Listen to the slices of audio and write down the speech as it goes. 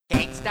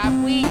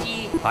Stop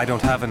Ouija. I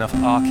don't have enough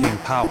arcane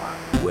power.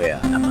 Where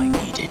am I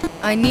needed?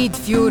 I need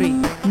fury,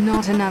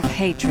 not enough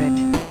hatred.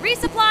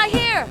 Resupply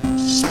here.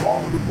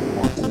 Spawn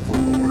more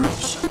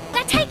overlords.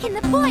 They're taking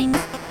the point.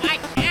 I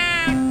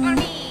count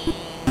for me.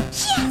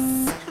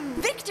 Yes!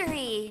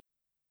 Victory!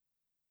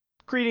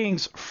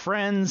 Greetings,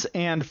 friends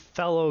and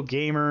fellow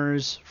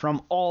gamers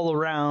from all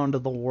around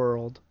the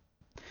world.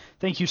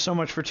 Thank you so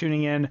much for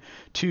tuning in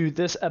to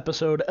this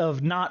episode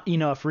of Not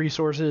Enough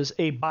Resources,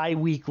 a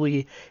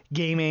bi-weekly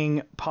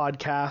gaming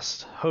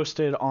podcast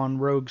hosted on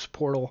Rogues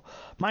Portal.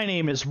 My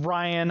name is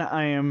Ryan.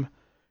 I am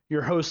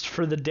your host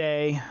for the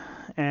day,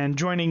 and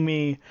joining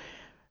me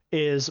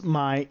is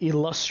my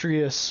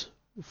illustrious,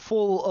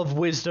 full of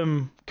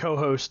wisdom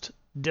co-host,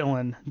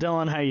 Dylan.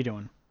 Dylan, how you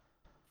doing?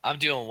 I'm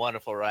doing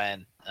wonderful,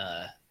 Ryan.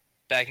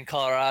 Back in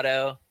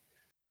Colorado,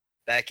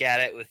 back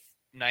at it with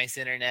nice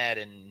internet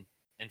and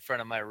in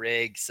front of my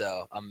rig,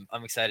 so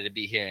I'm excited to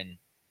be here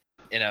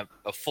in a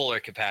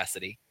fuller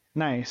capacity.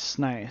 Nice.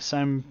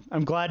 I'm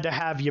glad to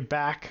have you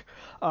back.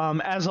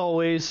 As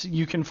always,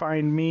 you can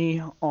find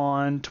me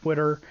on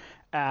Twitter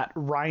at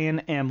Ryan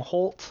M.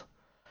 Holt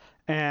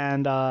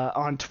and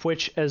on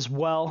Twitch as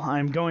well.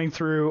 I'm going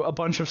through a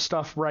bunch of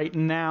stuff right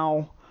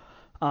now,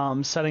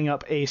 setting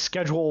up a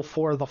schedule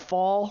for the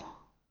fall,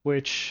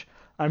 which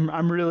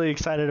I'm really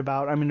excited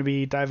about. I'm going to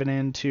be diving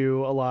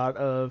into a lot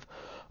of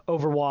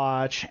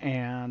Overwatch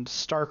and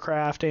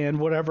StarCraft and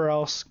whatever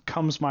else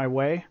comes my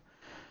way.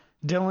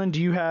 Dylan,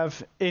 do you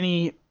have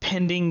any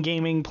pending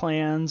gaming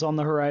plans on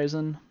the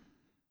horizon?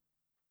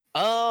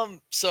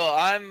 So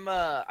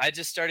I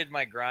just started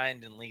my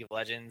grind in League of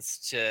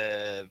Legends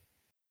to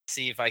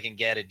see if I can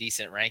get a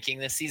decent ranking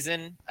this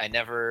season. I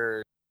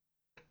never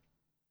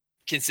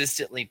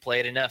consistently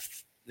played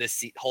enough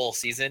this whole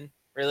season,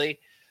 really.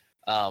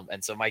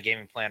 And so my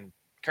gaming plan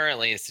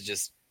currently is to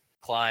just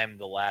climb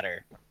the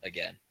ladder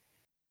again.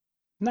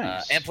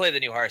 Nice. And play the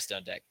new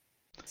Hearthstone deck.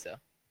 So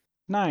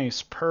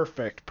nice.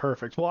 Perfect.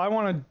 Well, I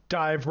want to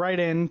dive right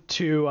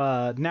into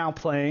Now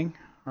Playing,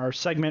 our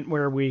segment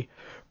where we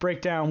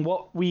break down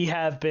what we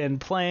have been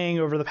playing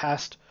over the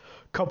past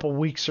couple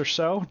weeks or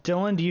so.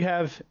 Dylan, do you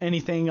have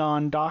anything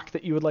on dock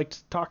that you would like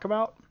to talk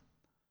about?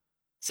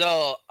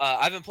 So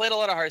I've been playing a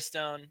lot of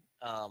Hearthstone,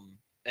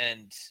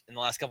 and in the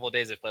last couple of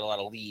days I've played a lot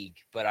of League,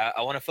 but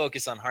I want to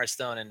focus on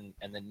Hearthstone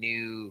and the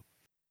new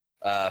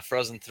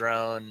Frozen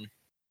Throne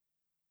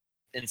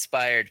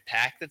inspired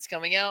pack that's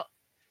coming out,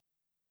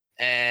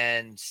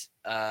 and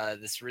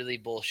this really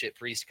bullshit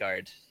priest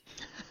card.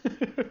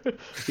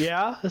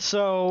 Yeah,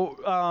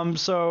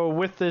 so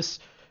with this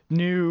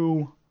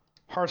new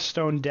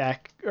Hearthstone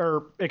deck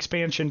or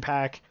expansion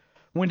pack,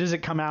 when does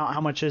it come out?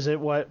 How much is it?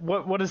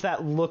 What does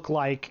that look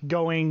like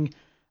going?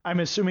 I'm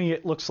assuming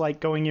it looks like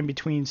going in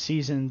between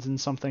seasons in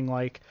something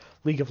like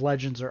League of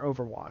Legends or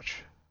Overwatch.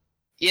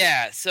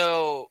 Yeah,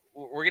 so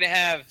we're gonna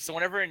have, so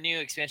whenever a new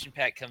expansion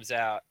pack comes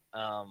out,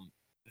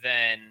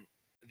 then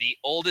the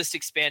oldest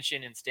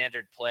expansion in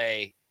standard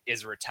play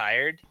is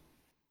retired,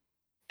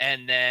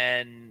 and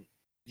then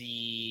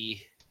the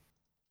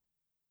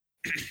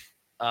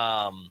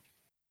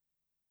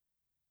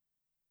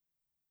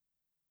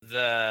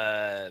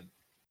the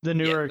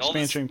newer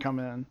expansion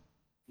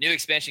new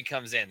expansion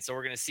comes in. So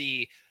we're going to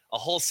see a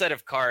whole set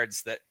of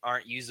cards that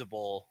aren't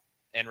usable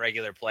in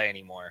regular play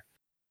anymore,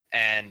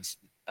 and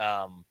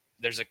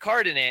there's a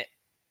card in it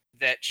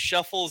that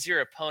shuffles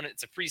your opponent.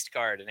 It's a priest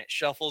card, and it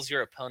shuffles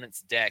your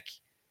opponent's deck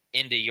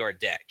into your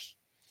deck.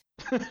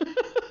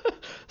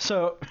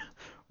 So,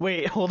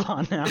 wait, hold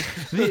on now.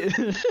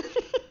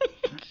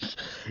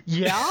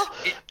 Yeah?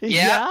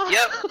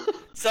 Yep.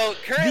 So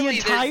currently, the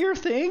entire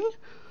thing,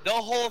 the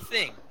whole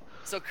thing.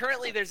 So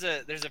currently, there's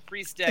a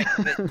priest deck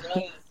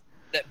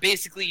that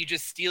basically you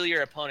just steal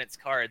your opponent's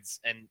cards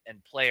and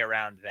play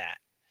around that.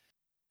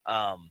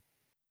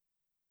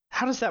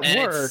 How does that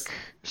work?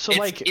 So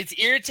it's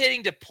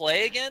irritating to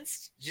play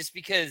against just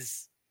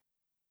because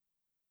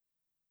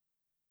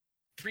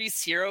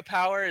Priest's hero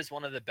power is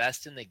one of the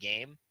best in the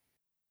game.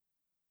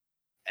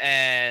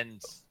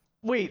 And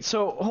wait,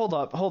 so hold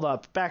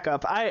up, back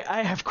up.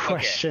 I have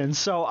questions.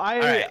 Okay. So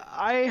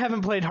I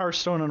haven't played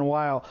Hearthstone in a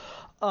while.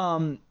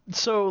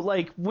 So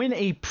like when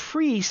a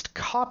priest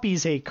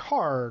copies a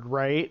card,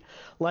 right?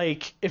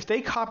 Like if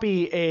they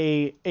copy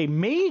a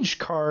mage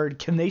card,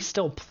 can they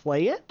still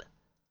play it?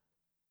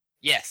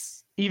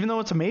 Yes. Even though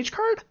it's a mage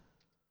card?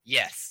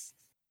 Yes.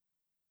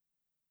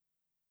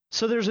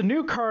 So there's a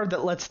new card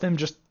that lets them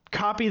just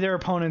copy their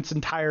opponent's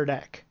entire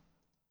deck.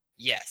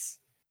 Yes.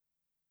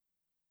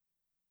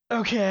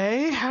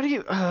 Okay, how do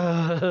you...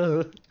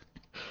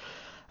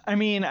 I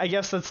mean, I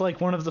guess that's like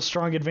one of the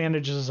strong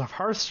advantages of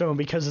Hearthstone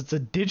because it's a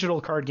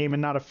digital card game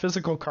and not a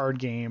physical card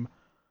game.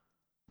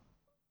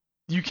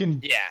 You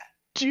can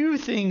do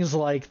things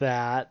like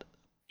that.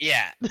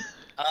 Yeah.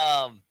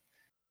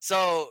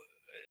 So,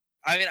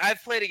 I mean,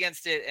 I've played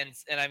against it,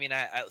 and I mean,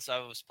 I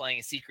was playing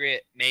a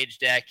secret mage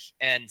deck,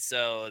 and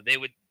so they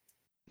would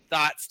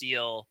thought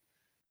steal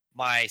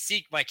my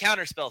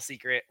counterspell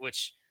secret,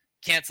 which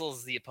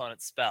cancels the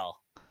opponent's spell.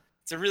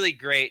 It's a really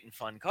great and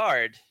fun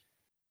card.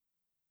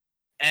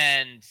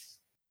 and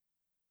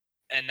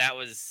that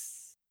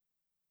was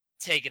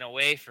taken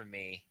away from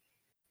me.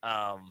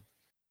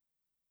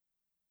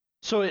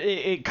 So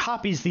it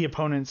copies the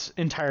opponent's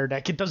entire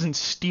deck. It doesn't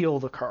steal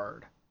the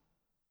card.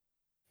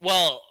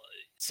 Well,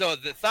 so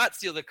the Thought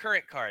Steal, the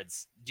current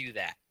cards do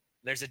that.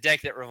 There's a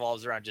deck that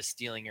revolves around just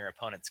stealing your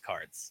opponent's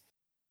cards.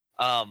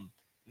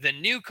 The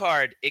new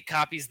card, it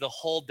copies the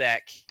whole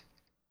deck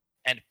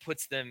and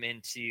puts them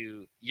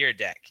into your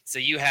deck. So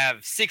you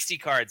have 60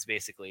 cards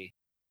basically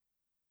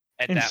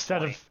at that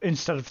point.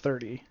 Instead of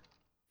 30.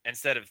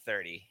 Instead of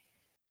 30.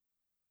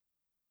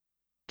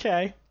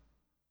 Okay.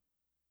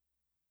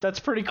 That's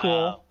pretty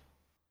cool.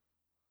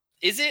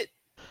 Is it?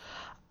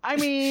 I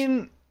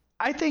mean,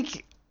 I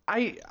think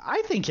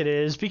it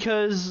is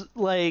because,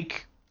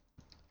 like,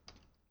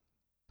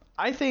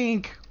 I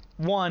think,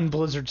 one,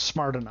 Blizzard's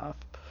smart enough.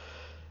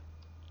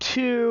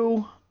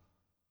 Two,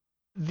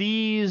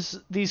 these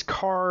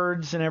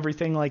cards and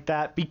everything like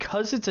that,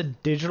 because it's a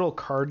digital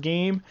card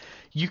game,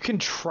 you can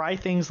try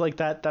things like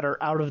that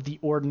are out of the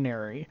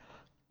ordinary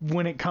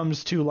when it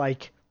comes to,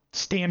 like,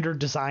 standard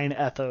design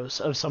ethos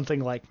of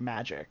something like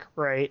Magic,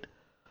 right?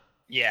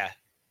 Yeah.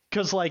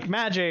 Because, like,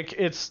 Magic,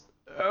 it's,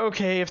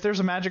 okay, if there's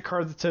a Magic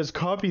card that says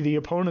copy the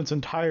opponent's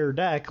entire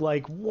deck,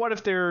 like, what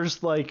if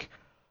there's, like,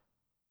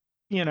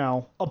 you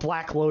know, a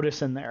Black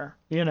Lotus in there,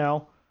 you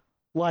know?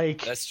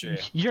 Like, that's true.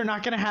 You're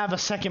not going to have a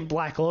second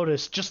Black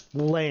Lotus just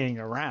laying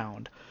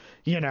around,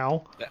 you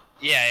know?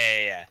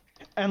 Yeah.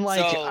 And,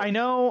 like, So, I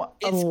know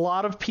a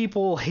lot of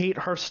people hate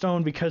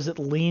Hearthstone because it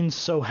leans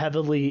so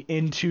heavily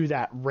into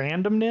that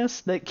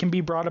randomness that can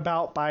be brought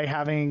about by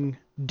having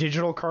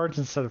digital cards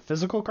instead of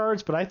physical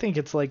cards, but I think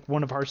it's, like,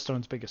 one of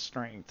Hearthstone's biggest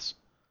strengths.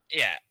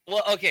 Yeah.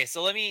 Well, okay,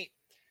 so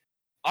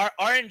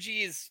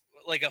RNG is,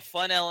 like, a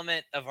fun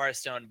element of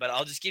Hearthstone, but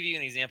I'll just give you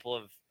an example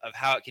of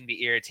how it can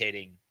be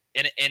irritating.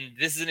 And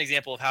this is an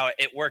example of how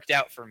it worked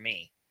out for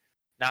me,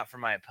 not for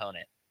my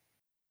opponent.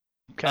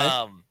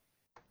 Okay.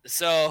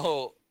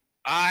 So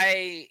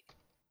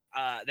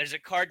there's a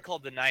card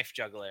called the Knife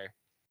Juggler,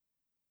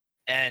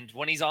 and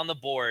when he's on the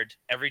board,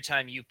 every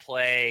time you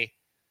play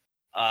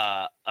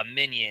a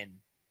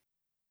minion,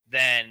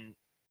 then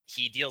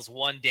he deals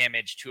 1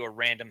 damage to a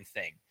random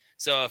thing.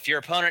 So if your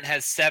opponent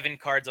has 7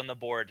 cards on the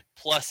board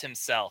plus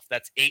himself,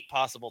 that's 8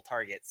 possible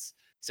targets.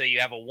 So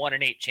you have a 1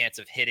 in 8 chance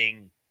of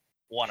hitting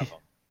one of them.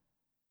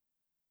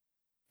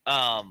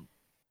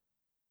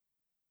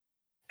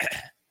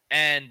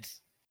 And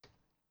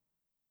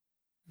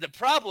the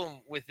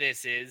problem with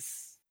this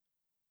is,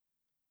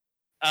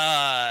 he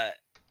had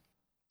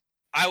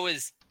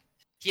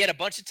a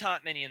bunch of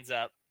taunt minions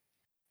up.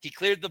 He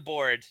cleared the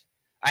board.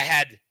 I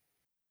had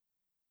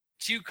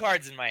 2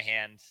 cards in my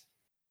hand,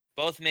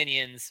 both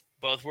minions,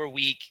 both were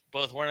weak,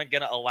 both weren't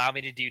going to allow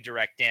me to do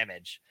direct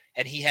damage,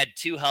 and he had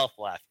 2 health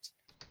left.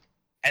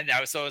 And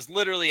I was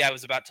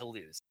about to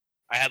lose.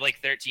 I had like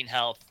 13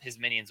 health. His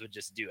minions would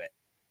just do it.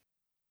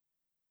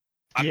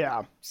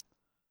 I'm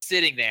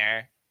sitting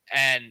there,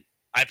 and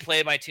I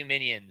play my 2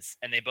 minions,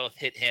 and they both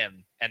hit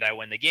him, and I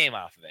win the game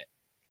off of it.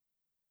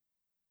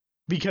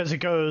 Because it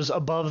goes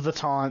above the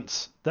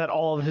taunts that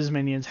all of his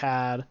minions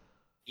had.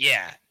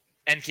 Yeah,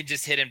 and can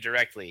just hit him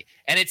directly.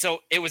 And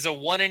it was a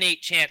 1 in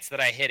 8 chance that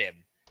I hit him.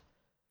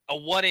 A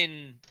 1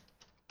 in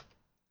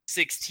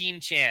 16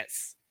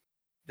 chance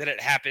that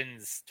it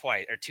happens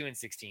twice, or 2 in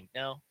 16.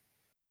 No.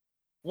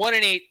 1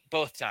 in 8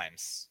 both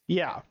times.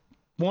 Yeah.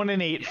 1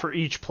 in 8 for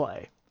each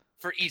play.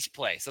 For each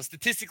play. So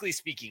statistically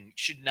speaking,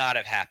 should not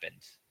have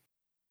happened.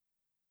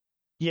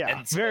 Yeah,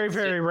 And so very,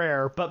 very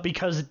rare, but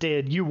because it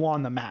did, you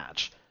won the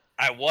match.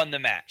 I won the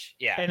match,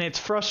 yeah. And it's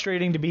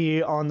frustrating to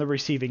be on the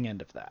receiving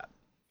end of that.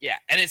 Yeah,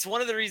 and it's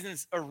one of the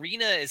reasons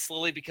Arena is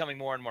slowly becoming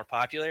more and more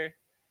popular.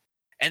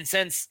 And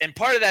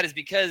part of that is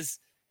because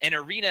in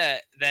Arena,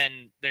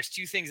 then there's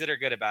 2 things that are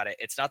good about it.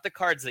 It's not the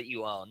cards that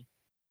you own,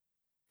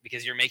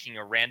 because you're making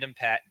a random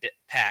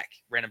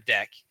random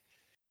deck.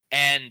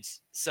 And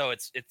so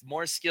it's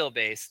more skill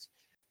based.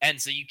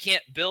 And so you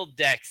can't build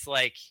decks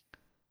like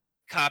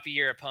copy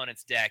your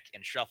opponent's deck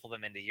and shuffle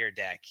them into your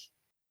deck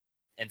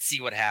and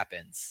see what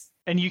happens.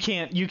 And you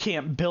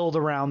can't build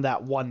around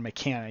that one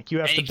mechanic. You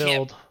have to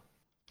build.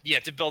 You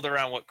have to build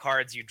around what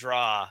cards you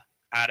draw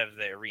out of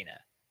the arena.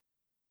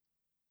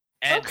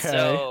 And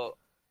so,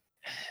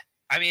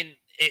 I mean,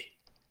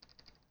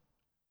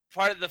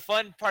 part of the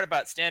fun part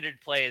about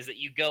standard play is that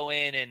you go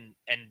in and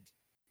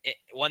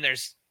when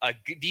there's a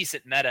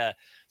decent meta,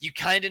 you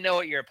kind of know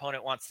what your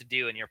opponent wants to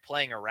do, and you're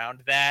playing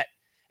around that,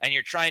 and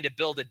you're trying to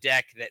build a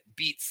deck that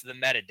beats the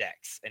meta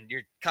decks, and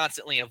you're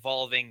constantly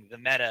evolving the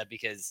meta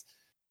because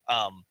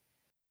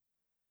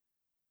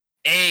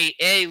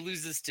A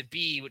loses to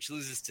B, which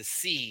loses to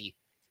C,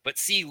 but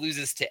C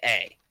loses to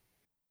A.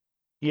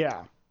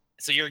 Yeah.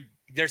 So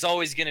there's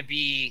always going to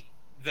be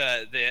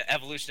the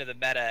evolution of the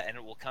meta, and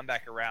it will come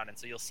back around, and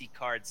so you'll see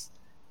cards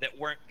that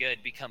weren't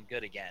good become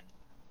good again.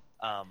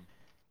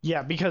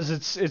 Yeah, because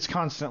it's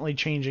constantly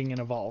changing and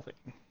evolving.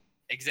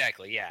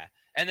 Exactly, yeah.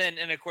 And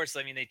of course,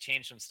 I mean, they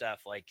changed some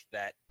stuff like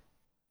that.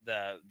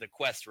 The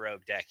Quest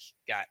Rogue deck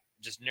got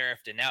just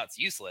nerfed and now it's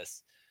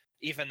useless,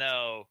 even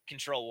though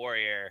Control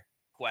Warrior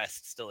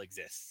quest still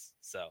exists.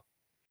 So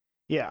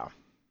Yeah.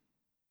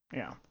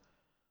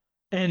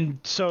 And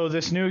so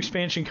this new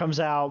expansion comes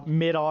out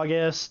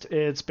mid-August.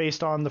 It's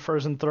based on the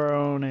Frozen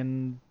Throne,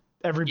 and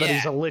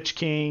everybody's a Lich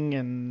King,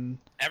 and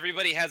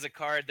everybody has a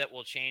card that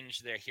will change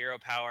their hero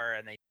power,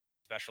 and they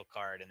special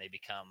card, and they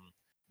become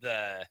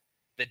the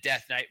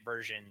Death Knight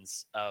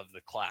versions of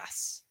the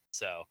class.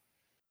 So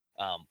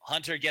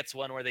Hunter gets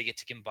one where they get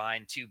to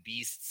combine 2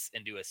 beasts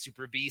into a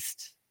super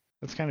beast.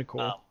 that's kind of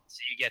cool. So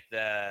you get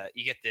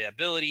the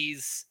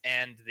abilities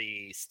and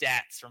the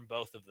stats from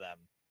both of them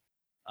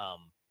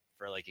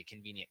for like a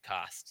convenient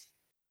cost.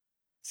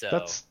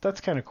 So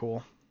that's kind of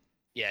cool.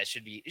 Yeah, it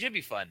should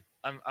be fun.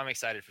 I'm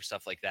excited for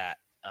stuff like that.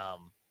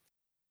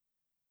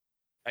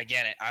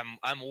 Again,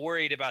 I'm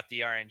worried about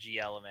the RNG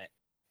element,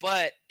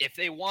 but if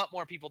they want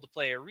more people to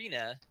play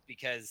Arena,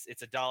 because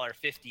it's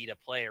 $1.50 to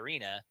play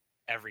Arena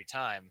every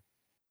time,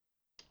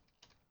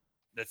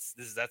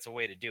 that's a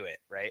way to do it,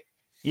 right?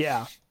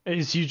 Yeah,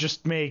 is you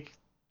just make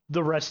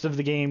the rest of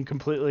the game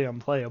completely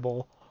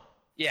unplayable.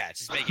 Yeah,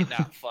 just make it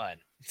not fun.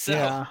 So,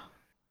 yeah,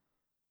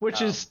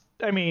 which is,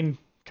 I mean,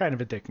 kind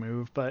of a dick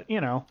move, but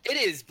you know. It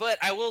is, but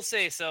I will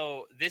say,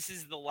 so this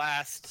is the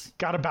last.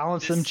 Gotta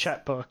balance them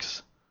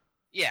checkbooks.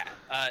 Yeah,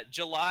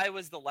 July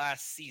was the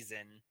last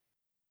season.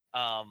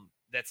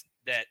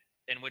 That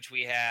in which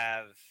we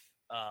have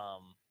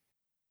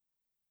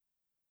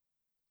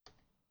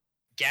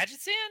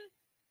Gadgetsan.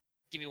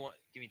 Give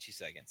me 2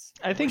 seconds.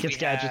 I think it's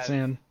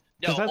Gadgetsan.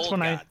 No, that's Old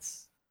when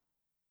Gods.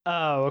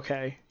 Oh,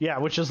 okay. Yeah,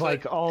 which is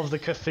like all of the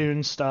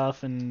Cthulhu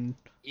stuff and.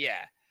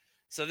 Yeah.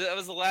 So that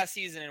was the last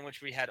season in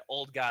which we had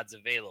Old Gods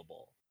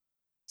available.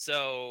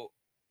 So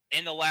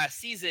in the last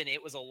season,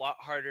 it was a lot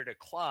harder to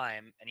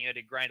climb, and you had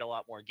to grind a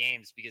lot more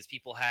games because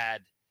people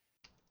had,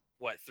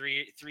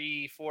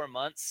 4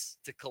 months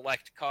to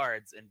collect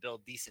cards and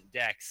build decent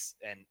decks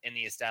and in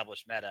the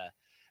established meta.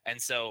 And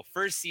so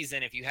first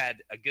season, if you had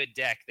a good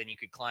deck, then you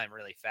could climb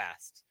really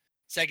fast.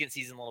 Second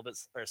season, a little bit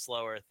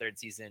slower. Third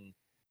season,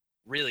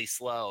 really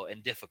slow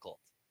and difficult.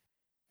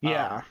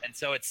 Yeah. And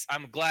so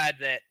I'm glad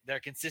that they're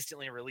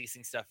consistently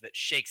releasing stuff that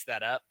shakes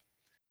that up.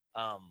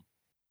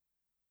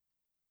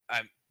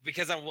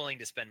 Because I'm willing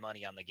to spend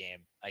money on the game,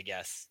 I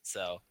guess.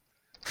 So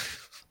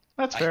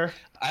that's fair.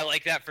 I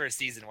like that first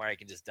season where I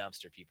can just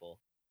dumpster people.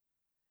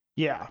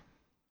 Yeah.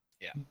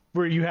 Yeah.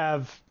 Where you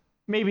have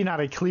maybe not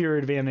a clear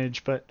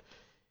advantage, but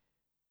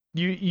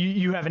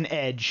you have an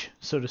edge,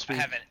 so to speak. I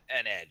have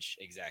an edge,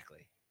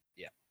 exactly.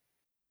 Yeah.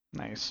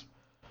 Nice.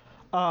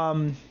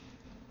 Well,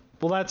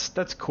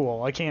 that's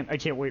cool. I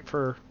can't wait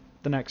for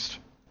the next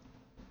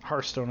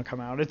Hearthstone to come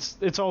out.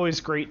 It's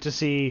always great to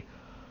see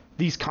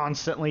these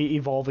constantly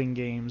evolving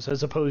games,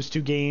 as opposed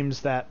to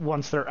games that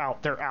once they're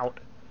out,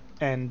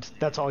 and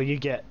that's all you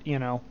get, you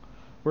know.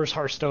 Whereas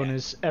Hearthstone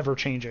is ever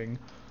changing.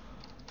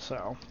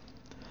 So,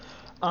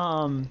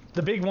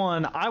 the big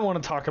one I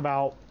want to talk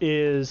about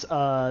is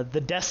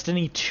the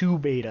Destiny 2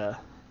 beta.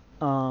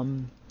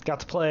 Got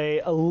to play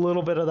a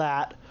little bit of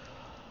that.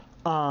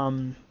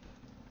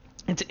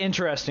 It's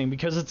interesting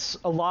because it's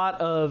a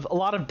lot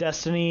of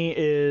Destiny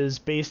is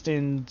based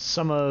in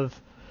some of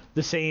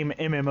the same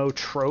MMO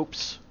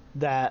tropes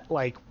that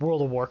like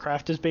World of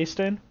Warcraft is based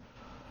in.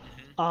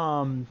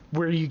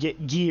 Where you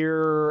get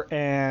gear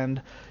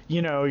and,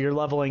 you know, you're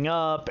leveling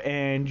up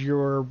and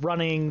you're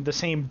running the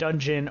same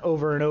dungeon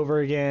over and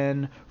over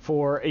again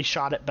for a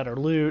shot at better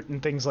loot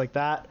and things like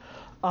that.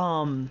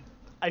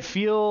 I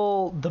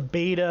feel the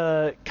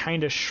beta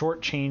kind of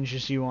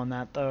shortchanges you on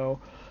that, though,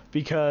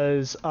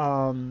 because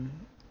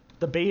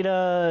the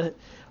beta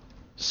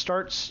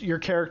starts your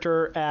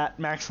character at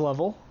max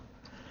level,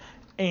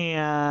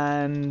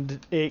 and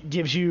it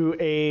gives you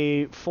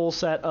a full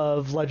set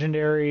of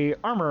legendary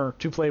armor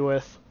to play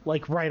with,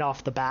 like, right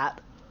off the bat.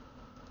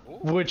 Ooh.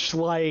 Which,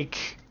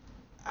 like,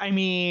 I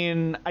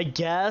mean, I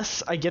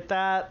guess I get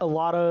that. A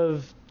lot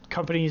of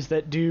companies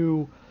that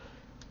do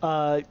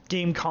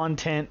game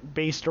content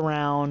based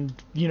around,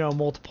 you know,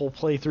 multiple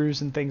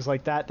playthroughs and things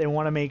like that, they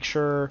want to make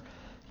sure,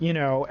 you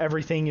know,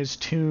 everything is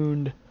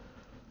tuned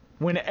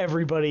when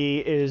everybody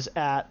is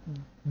at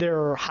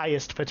their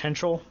highest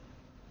potential.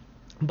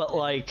 But,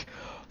 like,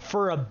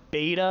 for a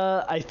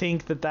beta, I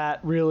think that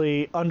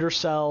really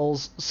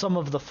undersells some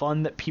of the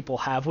fun that people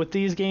have with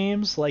these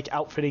games, like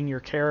outfitting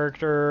your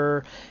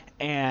character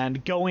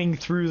and going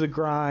through the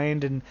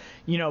grind and,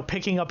 you know,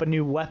 picking up a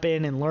new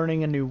weapon and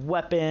learning a new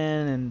weapon.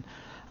 And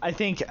I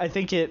think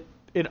it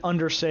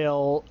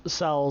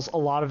undersells a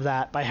lot of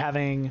that by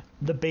having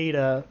the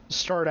beta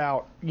start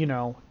out, you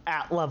know,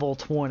 at level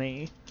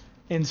 20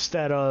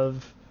 instead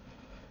of,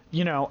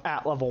 you know,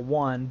 at level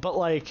 1. But,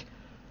 like,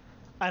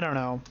 I don't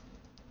know.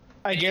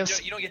 I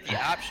guess you don't get the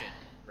option,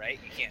 right?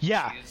 You can't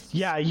choose.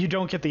 Yeah, you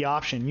don't get the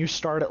option. You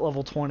start at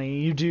level 20.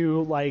 You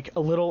do like a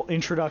little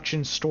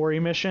introduction story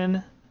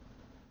mission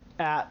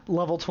at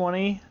level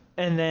 20,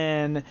 and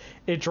then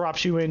it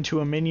drops you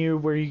into a menu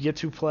where you get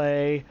to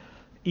play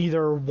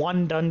either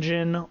one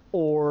dungeon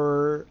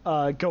or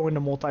go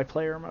into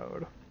multiplayer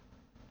mode.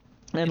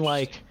 And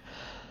like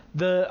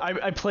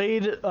I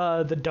played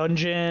the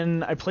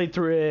dungeon. I played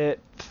through it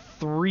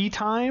 3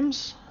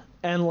 times,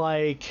 and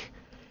like,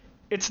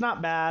 it's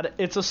not bad.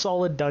 It's a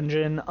solid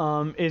dungeon.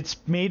 It's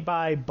made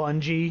by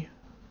Bungie,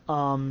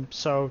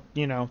 so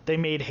you know they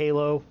made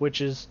Halo, which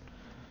is,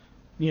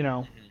 you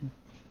know,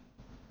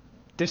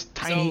 this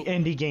tiny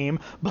indie game,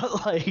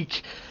 but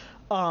like,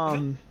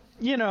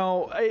 you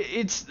know,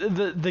 it's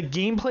the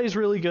gameplay is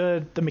really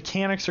good. The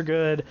mechanics are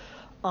good,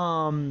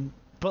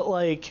 but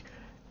like,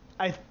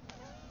 I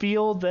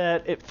feel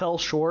that it fell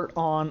short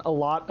on a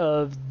lot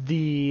of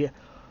the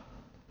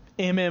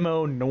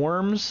MMO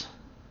norms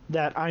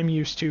that I'm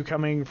used to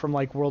coming from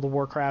like World of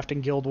Warcraft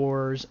and Guild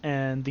Wars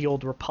and the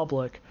Old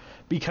Republic,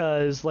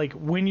 because like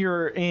when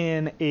you're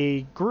in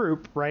a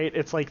group, right,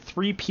 it's like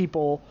 3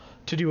 people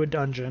to do a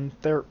dungeon.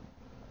 They're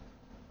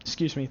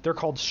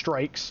called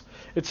strikes.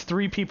 It's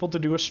 3 people to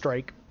do a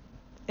strike,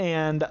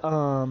 and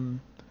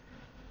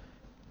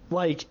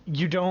like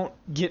you don't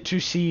get to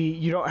see,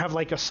 you don't have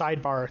like a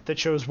sidebar that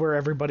shows where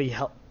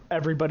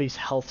everybody's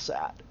health's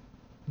at.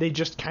 They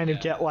just kind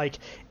of get like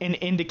an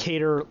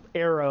indicator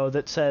arrow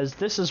that says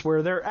this is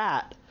where they're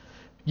at.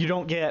 You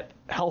don't get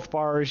health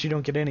bars, you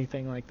don't get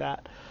anything like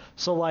that.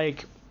 So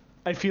like,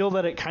 I feel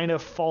that it kind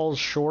of falls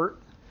short,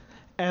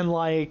 and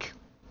like,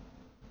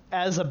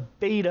 as a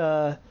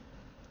beta,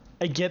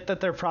 I get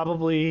that they're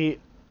probably,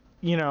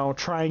 you know,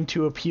 trying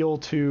to appeal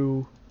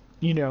to,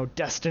 you know,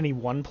 Destiny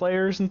 1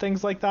 players and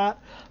things like that.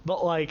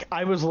 But like,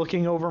 I was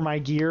looking over my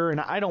gear, and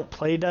I don't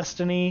play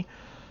Destiny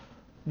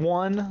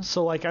 1,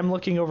 so like, I'm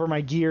looking over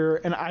my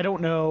gear, and I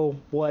don't know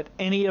what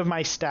any of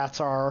my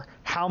stats are,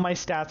 how my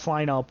stats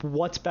line up,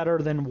 what's better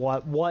than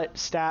what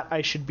stat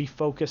I should be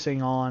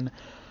focusing on.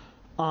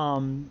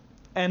 And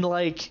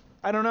like,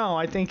 I don't know,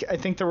 I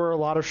think there were a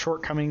lot of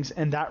shortcomings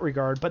in that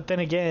regard. But then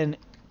again,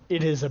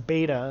 it is a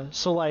beta,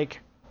 so like,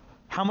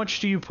 how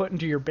much do you put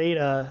into your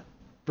beta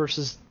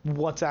versus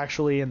what's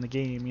actually in the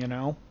game, you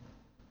know?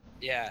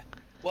 Yeah.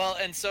 Well,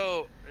 and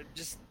so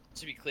just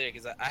to be clear,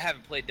 because I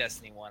haven't played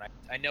Destiny 1,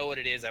 I know what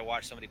it is. I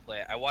watched somebody play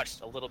it. I watched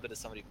a little bit of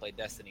somebody play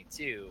Destiny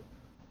 2.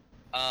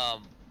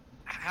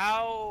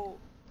 How,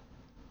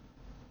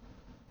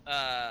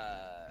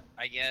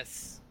 I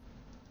guess...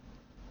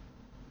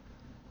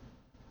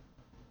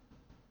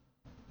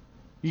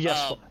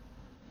 Yes.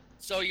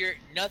 So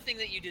nothing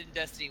that you did in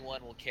Destiny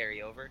 1 will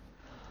carry over?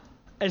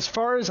 As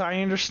far as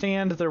I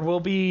understand, there will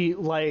be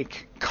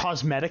like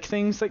cosmetic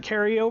things that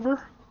carry over.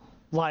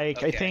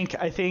 Like, okay.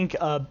 I think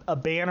a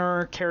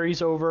banner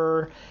carries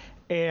over,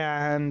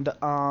 and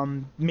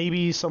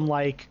maybe some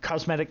like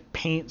cosmetic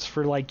paints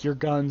for like your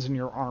guns and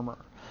your armor.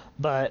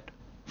 But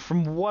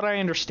from what I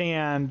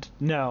understand,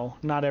 no,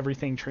 not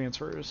everything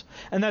transfers.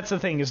 And that's the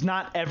thing, is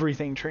not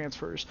everything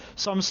transfers.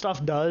 Some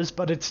stuff does,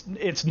 but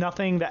it's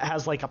nothing that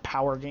has like a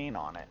power gain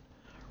on it,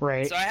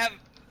 right? So I have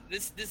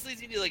this leads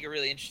me to like a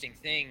really interesting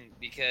thing,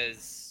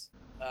 because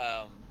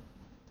that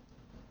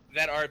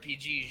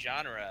RPG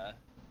genre,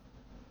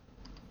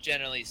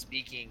 generally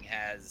speaking,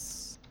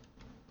 has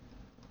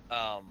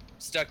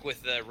stuck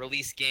with the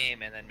release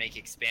game and then make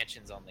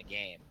expansions on the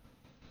game.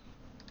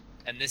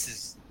 And this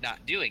is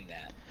not doing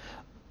that.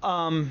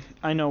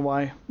 I know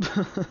why.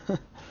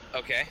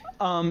 Okay.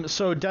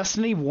 So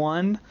Destiny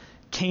 1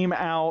 came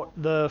out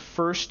the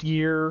first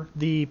year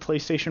the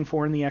PlayStation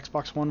 4 and the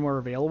Xbox One were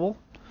available.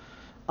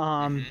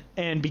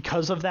 And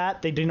because of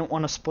that, they didn't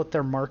want to split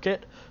their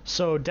market.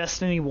 So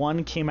Destiny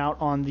 1 came out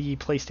on the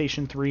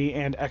PlayStation 3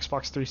 and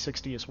Xbox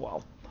 360 as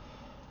well.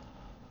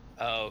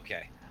 Oh,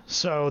 okay.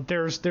 So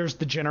there's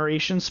the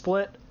generation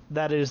split.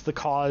 That is the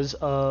cause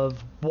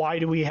of why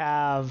do we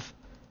have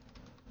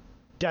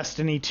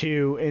Destiny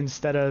 2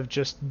 instead of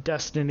just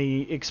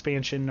Destiny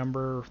expansion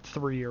number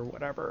 3 or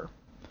whatever.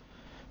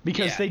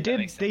 Because they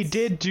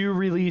did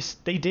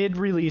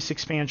release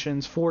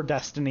expansions for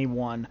Destiny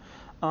 1.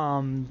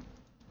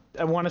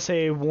 I want to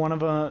say one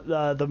of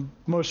the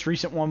most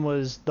recent one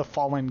was The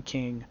Fallen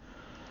King.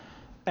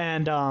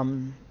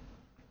 And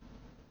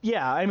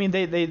yeah, I mean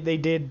they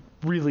did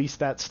release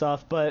that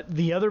stuff, but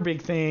the other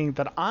big thing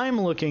that I'm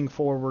looking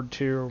forward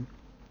to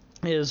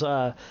is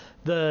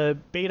the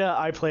beta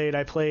I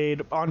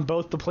played on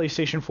both the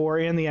PlayStation 4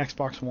 and the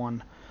Xbox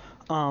One.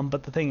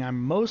 But the thing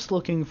I'm most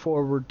looking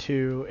forward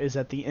to is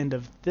at the end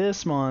of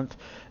this month,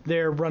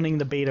 they're running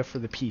the beta for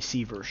the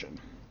PC version.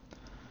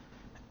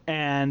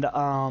 And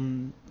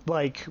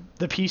like,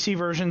 the PC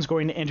version is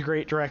going to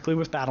integrate directly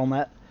with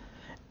Battle.net.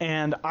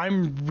 And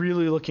I'm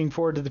really looking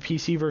forward to the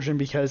PC version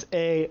because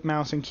A,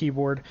 mouse and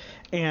keyboard,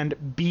 and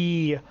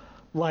B,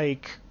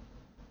 like,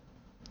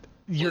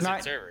 you're Blizzard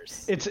not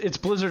servers. It's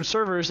Blizzard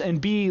servers,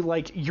 and B,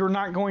 like, you're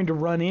not going to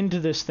run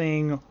into this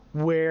thing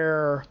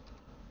where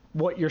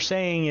what you're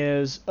saying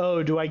is,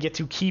 oh, do I get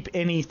to keep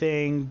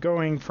anything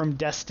going from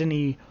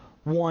Destiny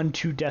 1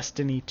 to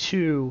Destiny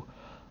 2?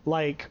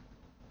 Like,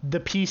 the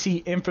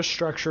PC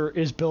infrastructure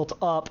is built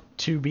up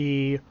to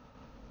be,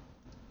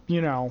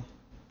 you know,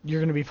 you're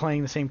going to be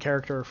playing the same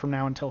character from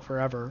now until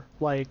forever.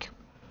 Like,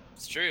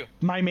 it's true.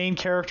 My main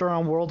character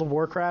on World of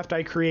Warcraft,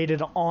 I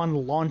created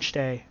on launch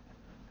day.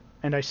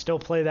 and I still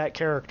play that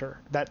character,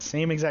 that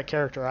same exact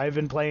character. I've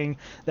been playing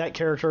that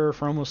character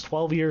for almost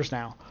 12 years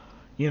now,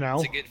 you know?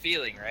 It's a good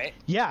feeling, right?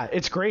 Yeah,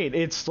 it's great.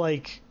 It's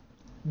like,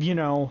 you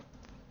know,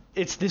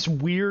 it's this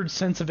weird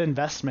sense of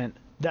investment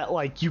that,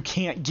 like, you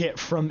can't get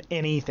from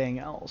anything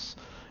else,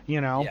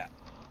 you know? Yeah.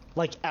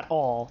 Like, at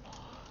all.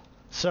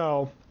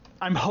 So,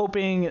 I'm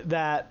hoping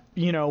that,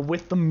 you know,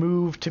 with the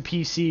move to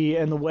PC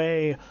and the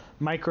way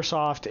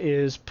Microsoft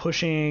is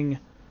pushing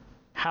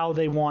how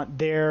they want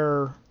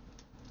their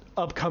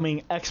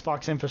upcoming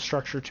Xbox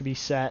infrastructure to be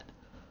set,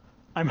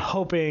 I'm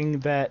hoping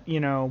that, you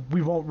know,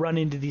 we won't run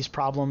into these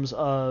problems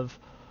of,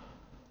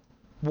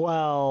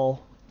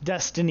 well,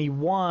 Destiny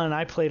 1,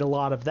 I played a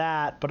lot of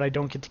that, but I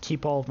don't get to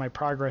keep all of my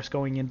progress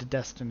going into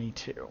Destiny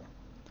 2.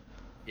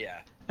 Yeah.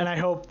 And I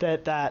hope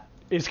that that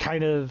is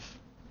kind of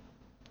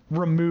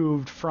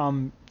removed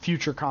from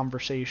future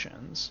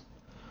conversations.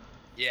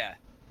 Yeah.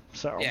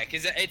 So Yeah,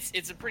 because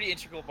it's a pretty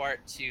integral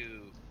part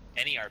to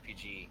any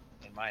RPG,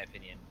 in my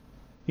opinion.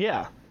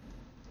 yeah.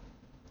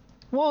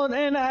 Well,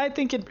 and I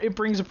think it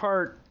brings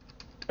about,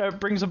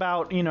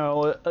 you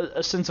know,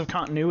 a sense of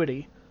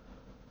continuity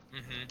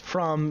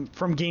from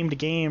game to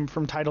game,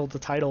 from title to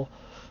title.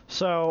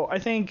 So I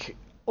think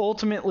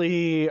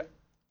ultimately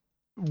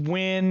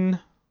when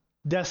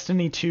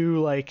Destiny 2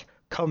 like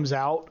comes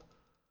out,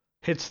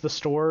 hits the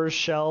stores,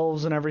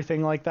 shelves, and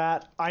everything like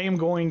that, I am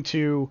going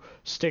to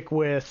stick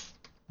with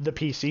the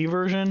PC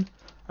version.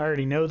 I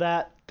already know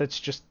that. That's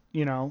just,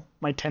 you know,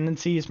 my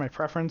tendencies, my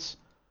preference.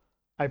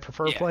 I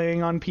prefer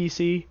playing on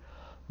PC.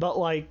 But,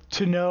 like,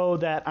 to know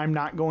that I'm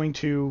not going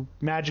to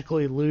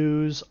magically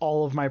lose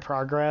all of my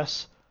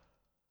progress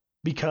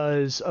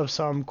because of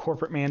some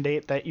corporate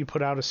mandate that you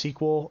put out a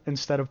sequel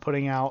instead of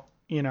putting out,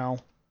 you know,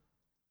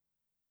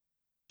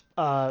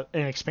 an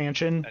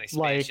expansion.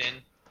 Like,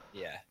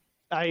 yeah.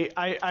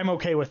 I'm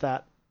okay with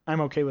that.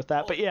 I'm okay with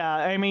that. But yeah,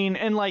 I mean,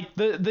 and like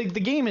the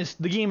game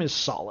is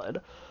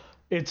solid.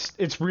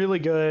 It's really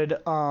good.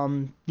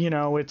 You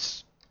know,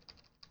 it's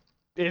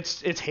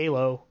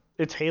Halo.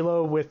 It's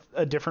Halo with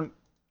a different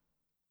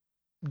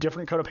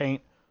coat of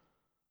paint.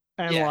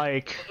 And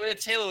like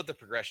it's Halo with the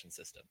progression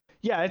system.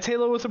 Yeah, it's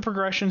Halo with a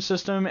progression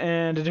system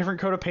and a different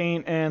coat of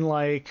paint, and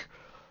like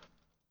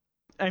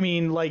I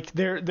mean, like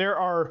there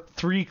are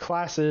 3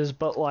 classes,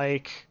 but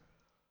like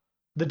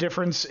the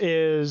difference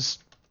is,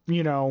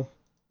 you know,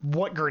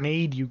 what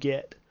grenade you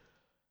get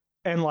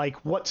and like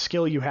what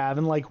skill you have.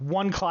 And like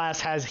one class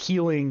has a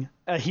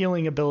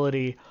healing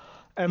ability,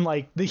 and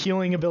like the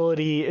healing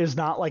ability is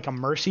not like a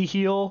mercy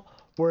heal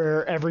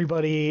where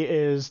everybody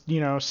is,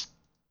 you know,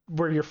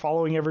 where you're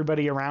following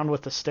everybody around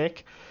with a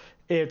stick.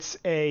 It's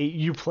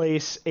you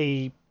place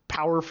a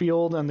power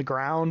field on the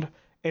ground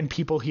and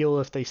people heal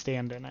if they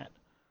stand in it.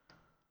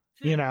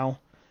 You know,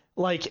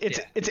 like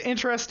it's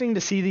interesting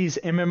to see these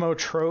MMO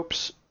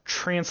tropes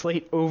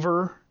translate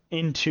over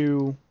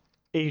into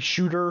a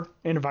shooter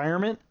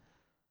environment.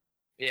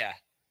 Yeah.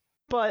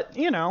 But,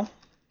 you know,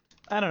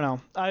 I don't know.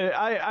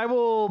 I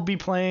will be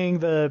playing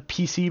the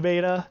PC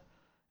beta,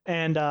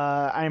 and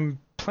I'm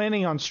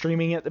planning on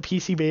streaming it. The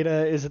PC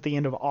beta is at the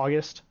end of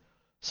August,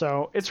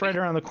 so it's right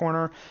around the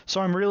corner.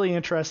 So I'm really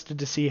interested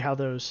to see how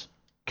those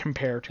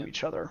compare to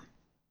each other.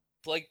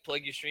 Plug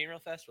your stream real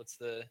fast. What's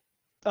the...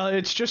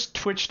 It's just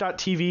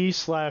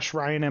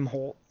twitch.tv/Ryan M.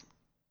 Holt.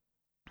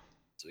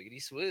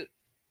 Swiggity swoot.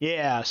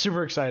 Yeah,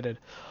 super excited.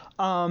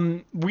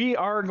 We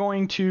are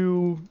going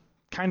to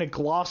kind of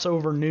gloss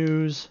over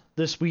news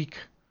this week,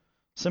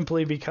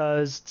 simply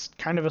because it's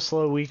kind of a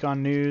slow week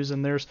on news,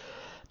 and there's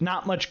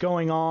not much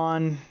going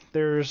on.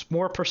 There's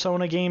more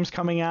Persona games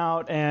coming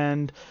out,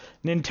 and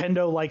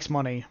Nintendo likes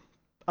money.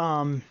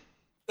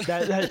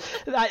 That's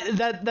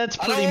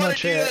pretty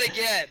much it. That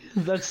again.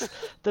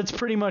 That's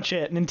pretty much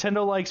it.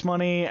 Nintendo likes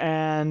money,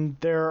 and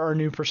there are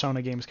new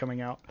Persona games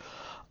coming out.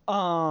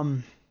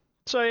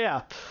 So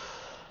yeah.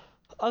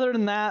 Other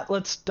than that,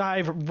 let's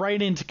dive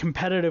right into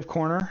competitive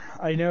corner.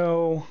 I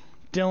know,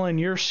 Dylan,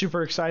 you're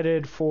super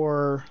excited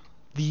for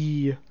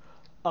the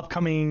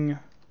upcoming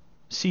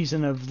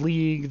season of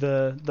League,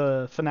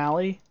 the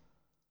finale.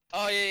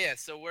 Oh yeah.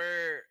 So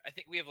I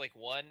think we have like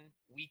 1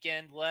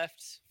 weekend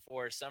left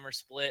for summer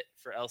split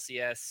for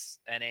LCS,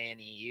 NA, and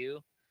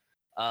EU.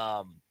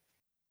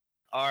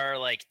 Our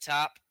like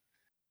top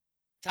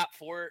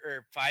 4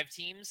 or 5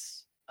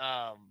 teams.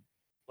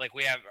 Like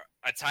we have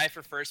a tie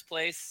for first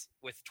place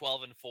with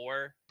 12 and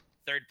 4.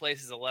 Third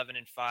place is 11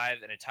 and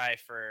 5, and a tie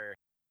for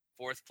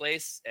fourth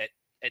place at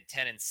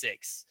 10 and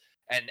 6.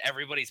 And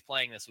everybody's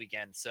playing this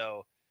weekend,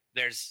 so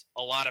there's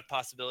a lot of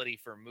possibility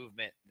for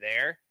movement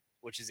there,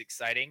 which is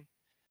exciting.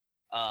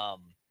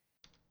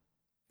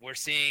 We're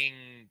seeing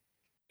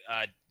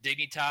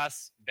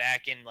Dignitas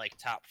back in like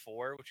top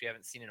 4, which we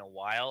haven't seen in a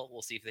while.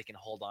 We'll see if they can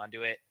hold on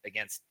to it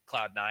against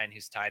Cloud9,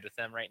 who's tied with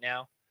them right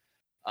now.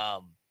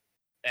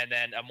 And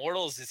then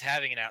Immortals is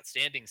having an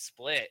outstanding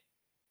split,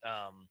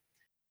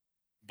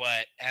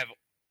 but have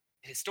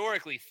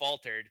historically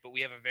faltered. But we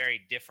have a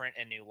very different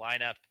and new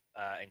lineup,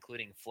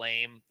 including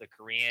Flame, the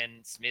Korean,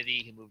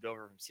 Smithy, who moved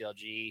over from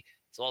CLG,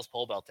 as well as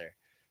Pole Belter.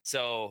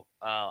 So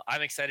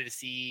I'm excited to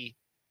see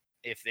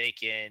if they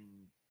can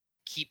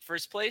keep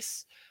first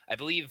place. I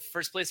believe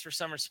first place for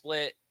Summer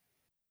Split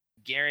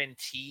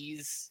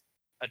guarantees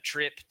a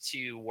trip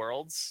to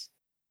Worlds,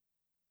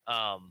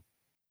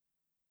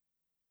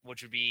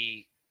 which would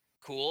be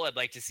cool. I'd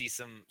like to see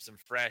some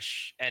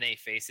fresh NA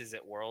faces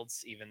at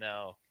Worlds, even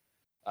though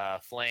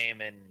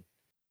Flame and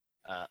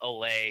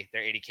Olay,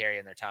 their AD carry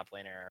and their top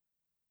laner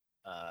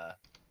are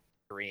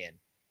Korean.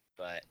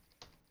 But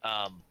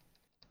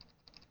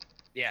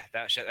yeah,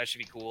 that should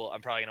be cool.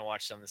 I'm probably gonna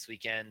watch some this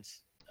weekend.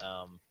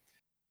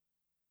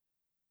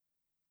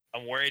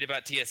 I'm worried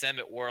about TSM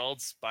at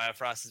Worlds.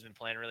 Biofrost has been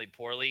playing really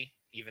poorly,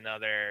 even though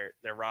their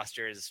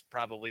roster is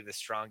probably the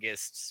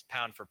strongest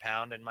pound for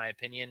pound, in my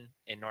opinion,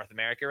 in North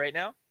America right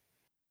now.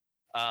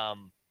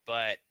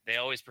 But they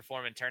always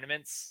perform in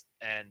tournaments,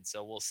 and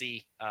so we'll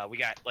see. We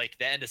got like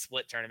the end of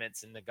split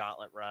tournaments and the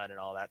gauntlet run and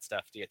all that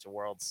stuff to get to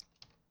Worlds.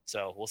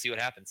 So we'll see what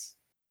happens.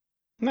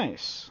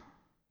 Nice.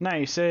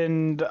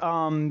 And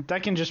that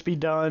can just be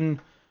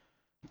done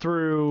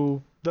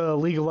through the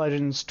League of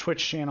Legends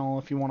Twitch channel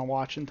if you want to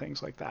watch and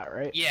things like that,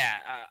 right? Yeah,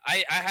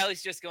 I highly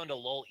suggest going to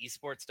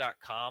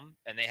lolesports.com,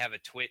 and they have a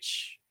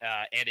Twitch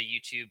and a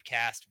YouTube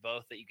cast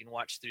both that you can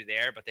watch through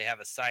there, but they have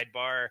a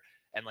sidebar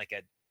and like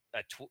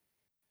a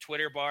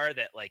Twitter bar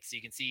that like, so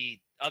you can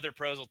see other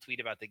pros will tweet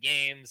about the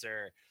games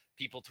or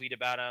people tweet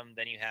about them.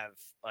 Then you have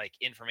like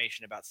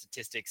information about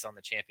statistics on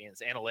the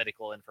champions,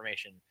 analytical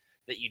information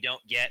that you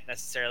don't get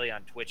necessarily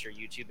on Twitch or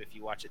YouTube if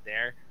you watch it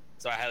there.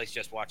 So I highly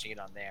suggest watching it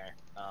on there.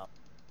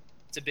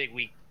 It's a big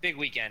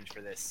weekend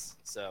for this.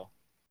 So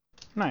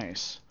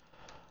Nice.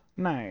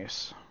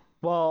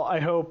 Well, I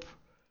hope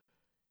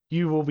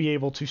you will be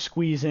able to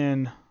squeeze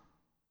in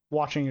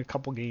watching a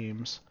couple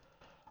games.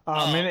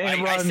 I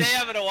say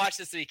I'm gonna watch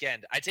this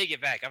weekend. I take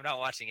it back. I'm not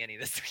watching any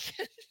this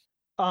weekend.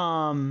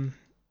 I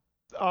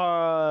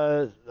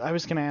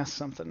was gonna ask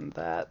something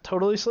that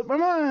totally slipped my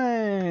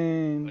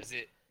mind. Was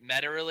it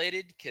meta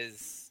related?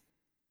 Because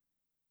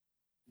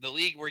the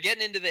league, we're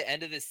getting into the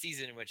end of this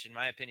season, which in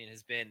my opinion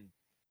has been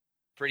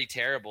pretty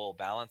terrible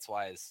balance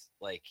wise,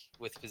 like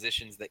with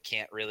positions that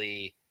can't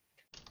really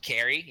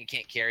carry. You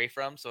can't carry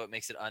from, so it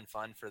makes it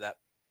unfun for that.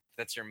 If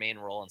that's your main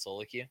role in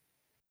solo queue.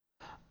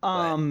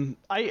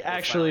 I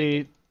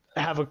actually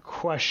have a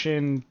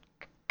question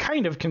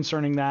kind of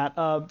concerning that.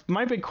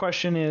 My big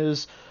question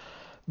is,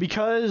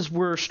 because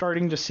we're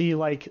starting to see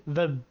like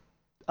the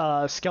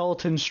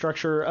skeleton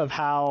structure of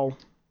how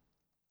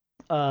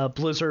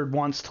Blizzard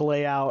wants to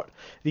lay out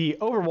the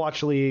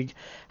Overwatch League,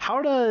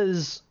 how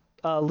does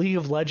League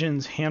of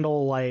Legends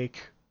handle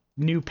like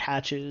new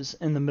patches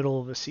in the middle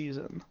of a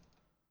season?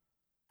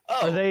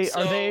 Oh,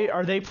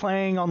 Are they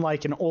playing on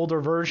like an older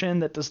version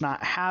that does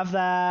not have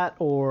that,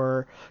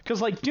 or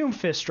because like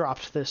Doomfist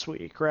dropped this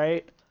week,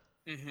 right?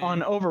 Mm-hmm.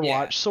 On Overwatch.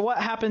 Yeah. So what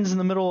happens in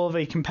the middle of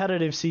a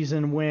competitive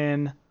season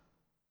when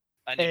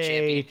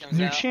a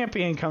new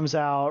champion comes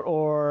out,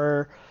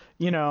 or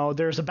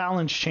there's a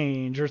balance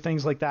change or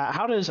things like that?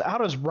 How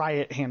does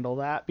Riot handle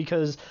that?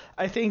 Because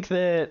I think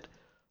that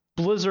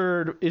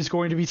Blizzard is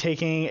going to be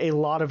taking a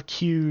lot of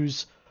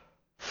cues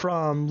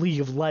from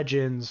League of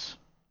Legends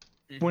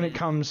when it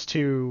comes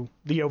to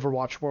the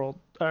Overwatch world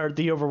or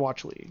the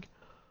Overwatch League.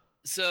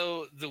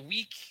 So the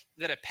week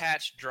that a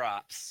patch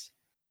drops,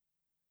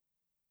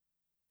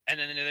 and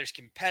then there's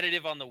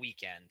competitive on the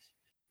weekend,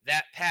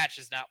 that patch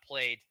is not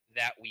played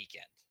that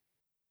weekend.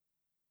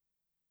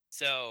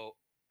 So,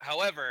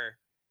 however,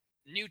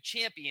 new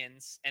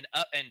champions and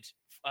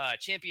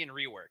champion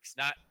reworks,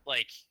 not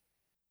like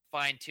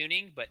fine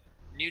tuning, but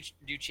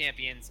new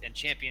champions and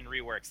champion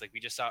reworks. Like we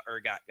just saw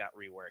Urgot got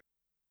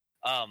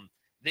reworked.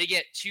 They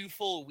get 2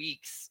 full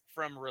weeks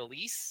from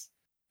release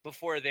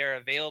before they're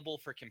available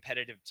for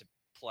competitive to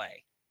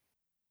play.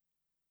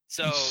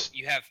 So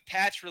you have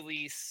patch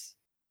release,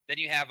 then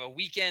you have a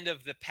weekend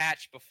of the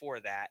patch before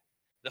that,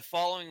 the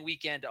following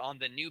weekend on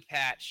the new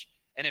patch,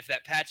 and if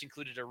that patch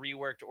included a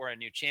reworked or a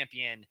new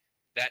champion,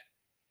 that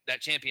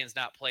champion's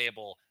not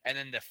playable, and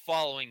then the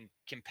following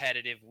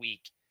competitive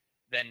week,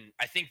 then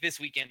I think this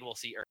weekend we'll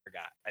see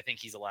Urgot. I think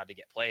he's allowed to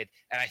get played,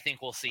 and I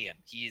think we'll see him.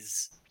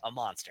 He's a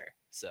monster,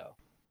 so...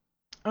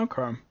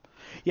 Okay.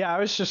 Yeah, I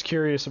was just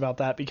curious about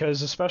that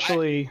because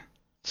especially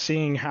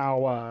seeing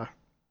how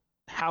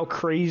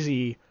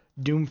crazy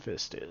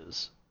Doomfist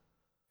is.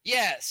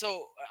 Yeah,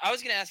 so I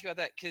was going to ask you about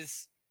that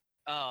because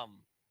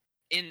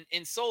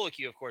in solo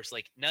queue, of course,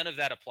 like none of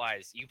that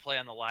applies. You play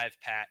on the live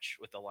patch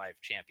with the live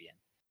champion.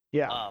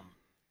 Yeah.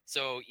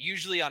 So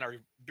usually on our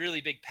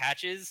really big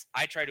patches,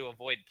 I try to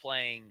avoid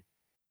playing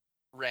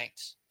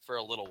ranked for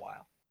a little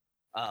while.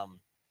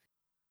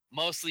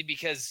 Mostly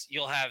because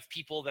you'll have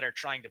people that are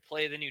trying to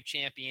play the new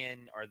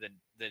champion or the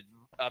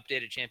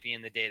updated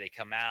champion the day they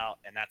come out,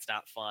 and that's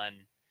not fun.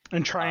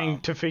 And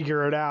trying to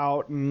figure it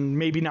out and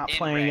maybe not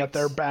playing ranked at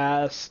their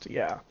best.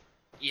 Yeah.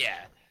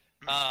 Yeah.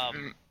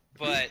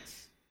 But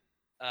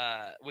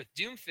with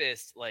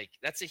Doomfist, like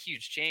that's a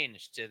huge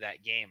change to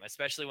that game,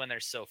 especially when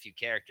there's so few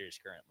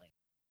characters currently.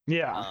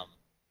 Yeah.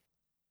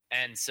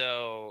 And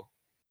so,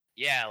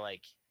 yeah,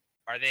 like,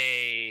 are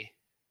they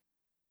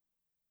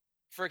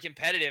for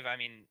competitive, I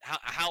mean,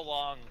 how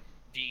long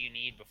do you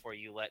need before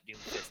you let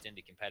Doomfist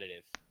into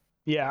competitive?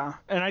 Yeah,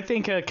 and I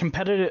think a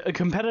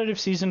competitive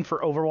season for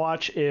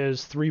Overwatch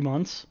is 3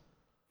 months.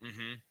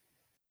 Mm-hmm.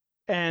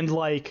 And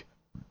like,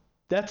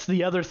 that's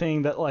the other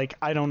thing that like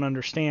I don't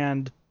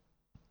understand.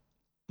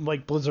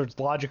 Like Blizzard's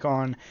logic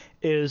on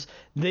is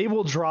they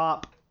will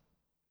drop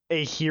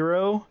a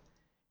hero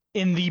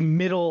in the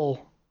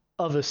middle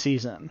of a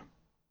season.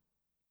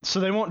 So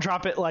they won't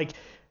drop it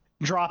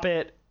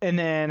and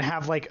then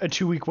have like a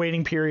 2-week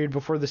waiting period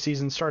before the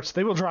season starts.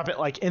 They will drop it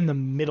like in the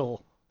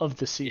middle of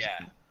the season.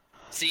 Yeah.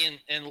 See,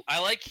 and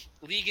I like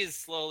League is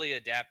slowly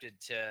adapted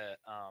to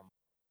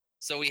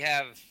so we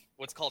have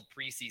what's called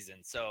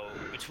preseason. So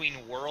between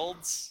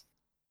Worlds,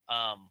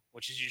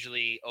 which is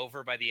usually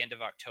over by the end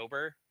of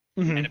October,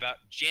 and about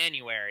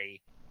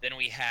January, then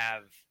we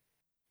have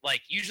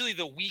like usually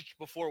the week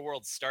before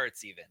Worlds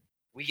starts even,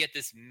 we get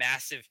this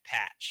massive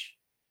patch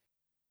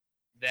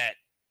that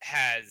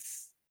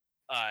has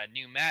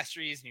new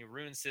masteries, new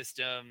rune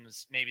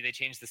systems. Maybe they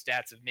change the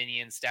stats of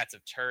minions, stats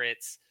of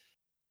turrets,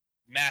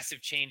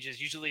 massive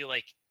changes. Usually,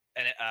 like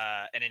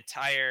an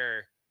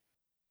entire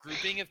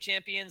grouping of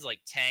champions, like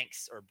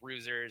tanks or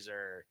bruisers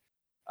or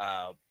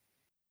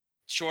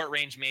short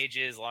range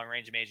mages, long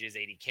range mages,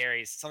 AD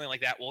carries, something like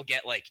that. We'll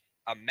get like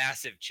a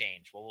massive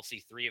change. Well, we'll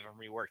see 3 of them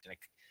reworked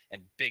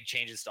and big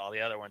changes to all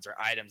the other ones or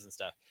items and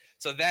stuff.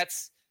 So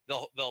that's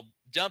they'll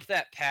dump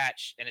that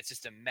patch and it's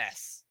just a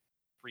mess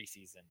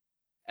preseason,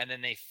 and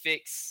then they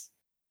fix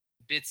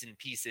bits and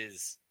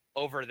pieces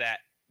over that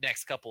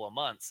next couple of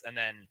months, and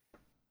then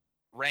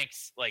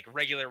ranked, like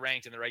regular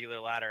ranked and the regular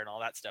ladder and all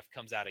that stuff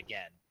comes out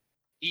again.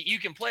 You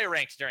can play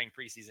ranked during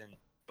preseason,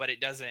 but it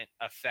doesn't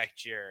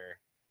affect your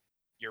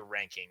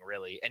ranking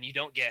really, and you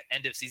don't get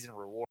end of season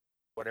reward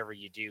whatever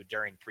you do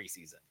during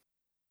preseason.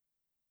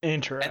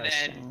 Interesting. And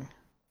then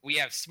we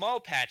have small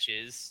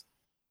patches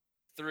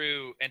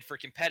through, and for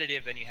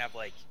competitive, then you have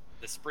like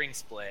the spring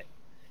split,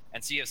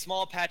 and so you have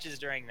small patches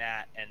during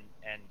that, and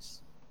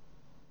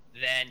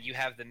then you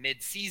have the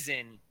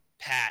mid-season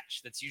patch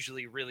that's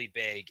usually really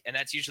big, and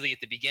that's usually at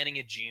the beginning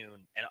of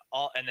June,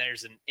 and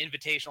there's an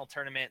invitational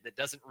tournament that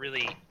doesn't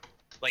really,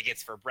 like,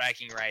 it's for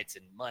bragging rights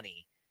and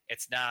money.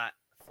 It's not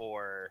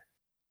for,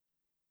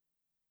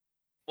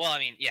 well, I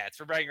mean, yeah, it's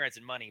for bragging rights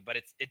and money, but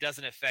it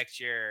doesn't affect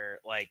your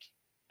like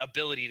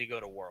ability to go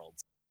to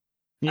Worlds.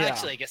 Yeah.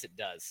 Actually, I guess it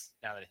does.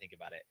 Now that I think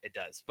about it, it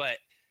does. But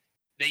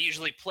they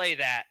usually play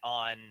that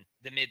on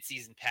the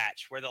mid-season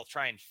patch, where they'll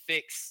try and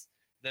fix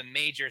the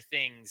major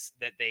things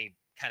that they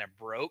kind of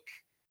broke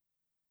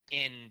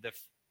in the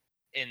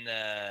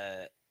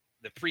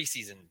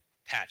preseason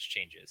patch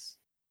changes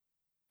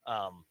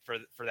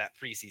for that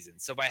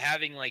preseason. So by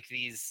having like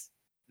this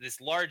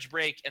large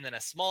break and then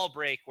a small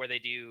break where they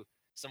do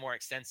some more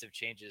extensive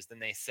changes, then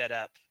they set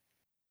up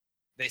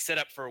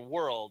for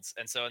Worlds.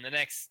 And so in the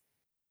next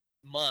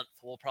month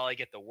we'll probably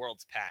get the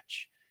Worlds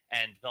patch,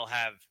 and they'll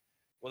have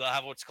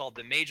what's called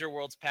the major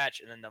Worlds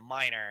patch and then the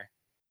minor,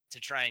 to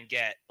try and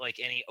get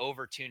like any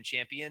overtuned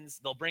champions.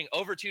 They'll bring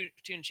overtuned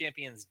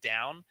champions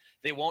down.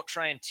 They won't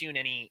try and tune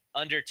any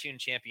undertuned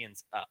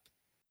champions up.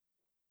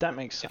 That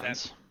makes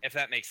sense. If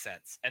that makes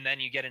sense. And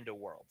then you get into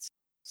Worlds.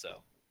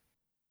 So.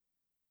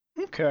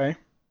 Okay.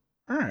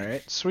 All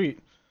right. Sweet.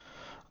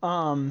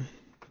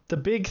 The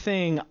big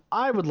thing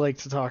I would like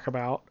to talk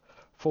about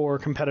for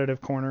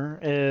Competitive Corner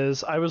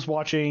is I was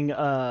watching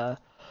a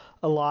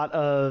lot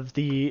of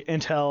the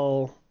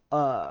Intel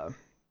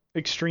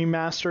Extreme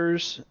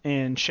Masters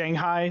in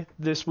Shanghai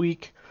this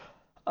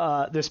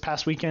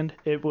past weekend.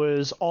 It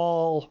was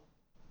all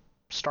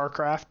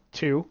StarCraft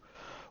 2,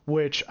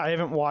 which I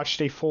haven't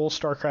watched a full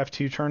StarCraft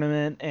 2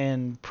 tournament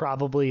in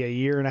probably a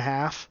year and a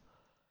half.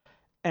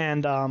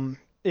 And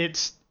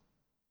it's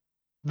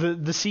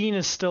the scene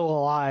is still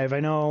alive.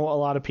 I know a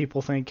lot of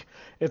people think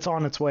it's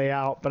on its way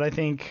out, but I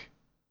think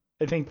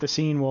the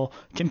scene will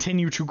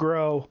continue to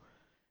grow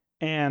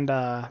and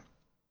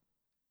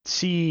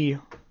see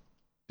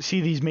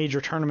these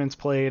major tournaments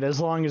played as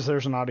long as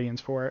there's an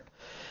audience for it.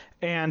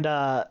 And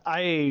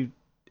I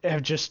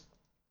have just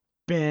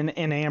been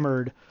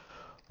enamored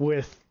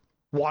with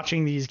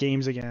watching these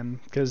games again,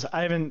 because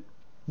I haven't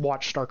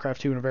watched StarCraft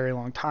 2 in a very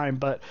long time.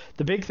 But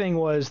the big thing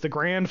was the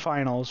grand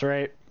finals,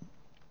 right?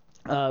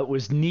 It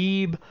was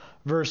Neeb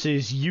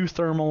versus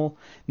Euthermal.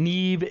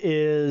 Neeb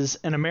is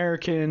an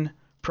American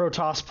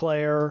Protoss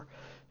player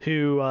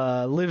who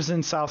lives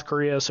in South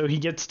Korea, so he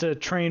gets to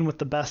train with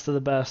the best of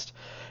the best.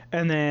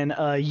 And then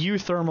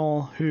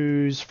Euthermal,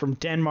 who's from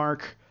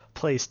Denmark,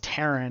 plays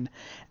Terran.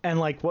 And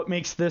like, what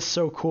makes this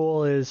so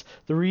cool is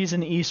the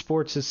reason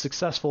esports is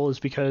successful is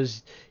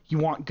because you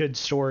want good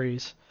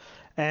stories.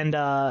 And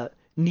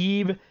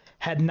Neeb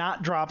had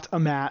not dropped a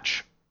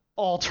match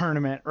all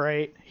tournament,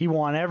 right? He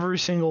won every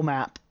single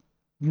map,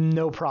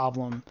 no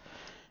problem.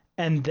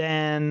 And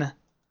then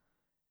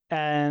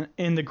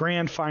in the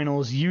grand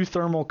finals,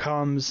 Euthermal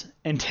comes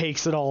and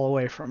takes it all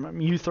away from him.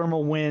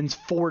 Euthermal wins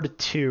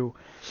 4-2.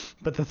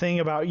 But the thing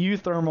about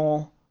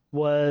Euthermal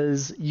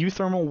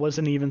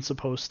wasn't even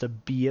supposed to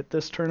be at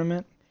this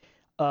tournament.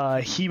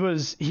 He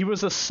was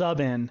a sub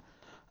in.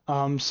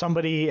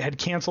 Somebody had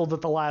canceled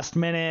at the last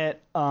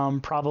minute,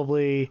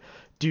 probably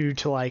due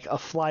to like a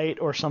flight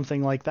or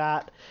something like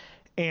that.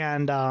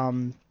 And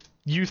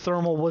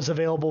Uthermal was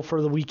available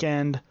for the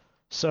weekend,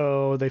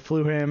 so they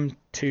flew him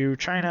to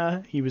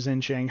China. He was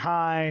in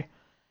Shanghai,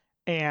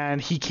 and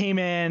he came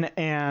in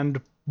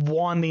and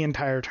won the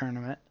entire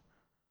tournament.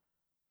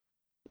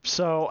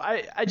 So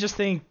I just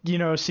think,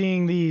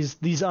 seeing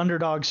these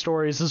underdog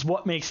stories is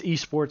what makes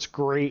esports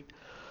great.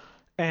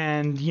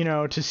 And,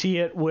 to see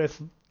it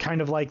with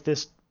kind of like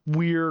this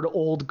weird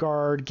old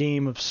guard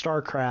game of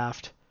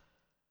StarCraft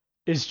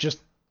is just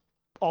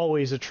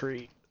always a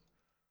treat.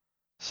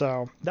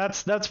 So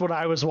that's what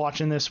I was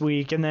watching this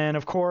week. And then,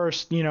 of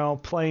course,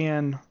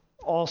 playing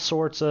all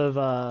sorts of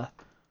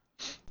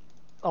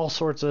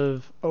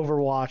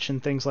Overwatch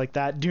and things like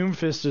that.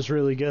 Doomfist is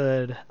really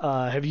good.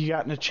 Have you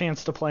gotten a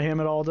chance to play him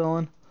at all,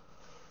 Dylan?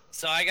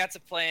 So I got to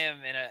play him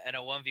in a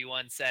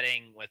 1v1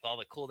 setting with all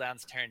the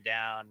cooldowns turned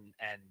down,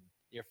 and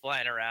you're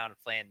flying around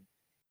playing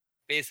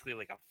basically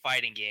like a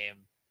fighting game.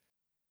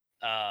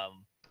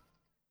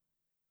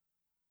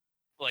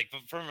 Like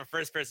from a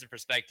first-person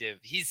perspective,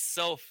 he's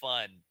so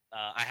fun.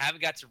 I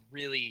haven't got to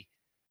really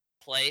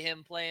play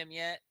him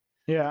yet.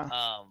 Yeah.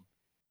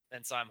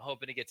 And so I'm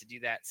hoping to get to do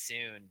that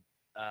soon.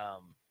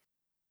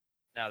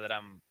 Now that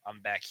I'm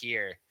back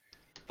here,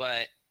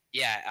 but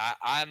yeah,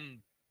 I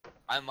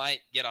might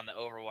get on the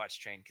Overwatch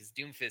train because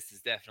Doomfist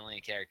is definitely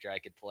a character I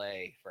could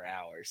play for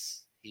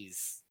hours.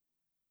 He's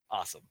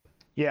awesome.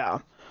 Yeah.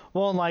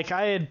 Well, like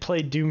I had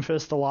played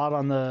Doomfist a lot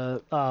on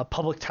the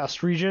public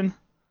test region,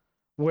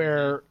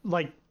 where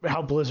like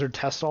how Blizzard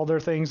tests all their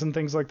things and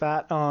things like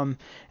that.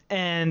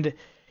 And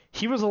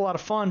he was a lot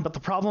of fun, but the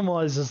problem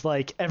is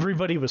like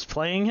everybody was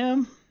playing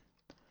him,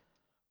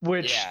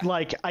 which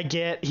like I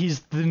get,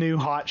 he's the new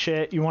hot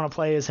shit. You want to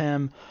play as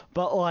him,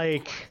 but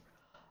like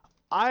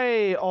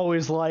I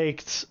always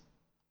liked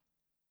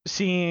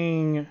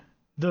seeing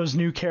those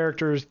new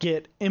characters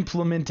get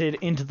implemented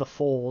into the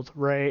fold,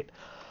 right?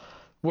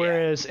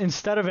 Whereas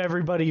instead of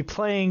everybody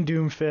playing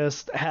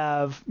Doomfist,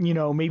 have,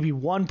 maybe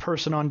one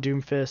person on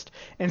Doomfist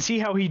and see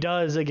how he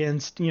does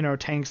against,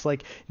 tanks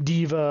like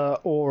D.Va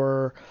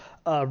or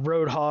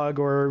Roadhog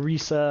or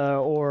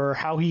Orisa, or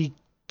how he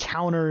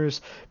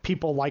counters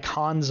people like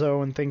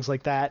Hanzo and things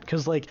like that.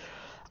 Because, like,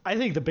 I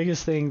think the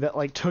biggest thing that,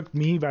 like, took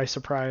me by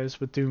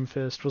surprise with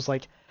Doomfist was,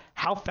 like,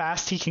 how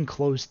fast he can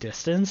close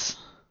distance.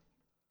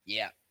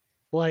 Yeah.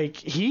 Like,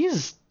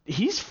 he's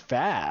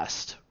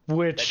fast.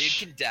 Which, that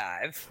dude can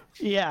dive.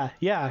 Yeah,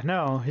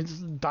 no, his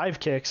dive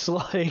kicks,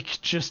 like,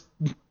 just,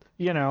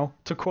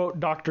 to quote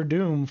Dr.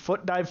 Doom,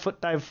 foot dive,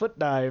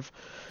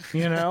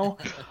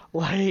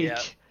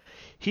 like,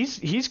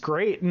 he's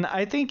great, and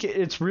I think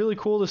it's really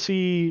cool to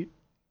see,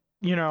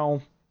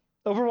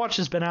 Overwatch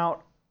has been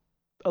out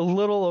a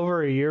little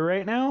over a year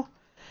right now,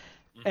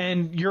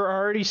 and you're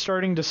already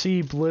starting to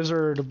see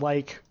Blizzard,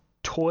 like,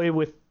 toy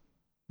with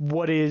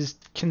what is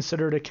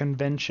considered a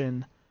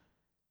convention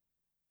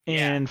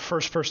in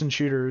first-person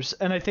shooters.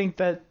 And I think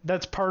that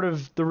that's part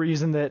of the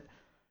reason that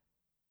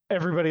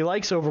everybody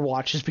likes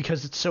Overwatch, is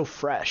because it's so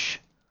fresh.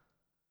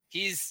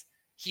 He's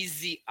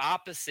the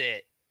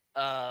opposite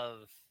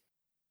of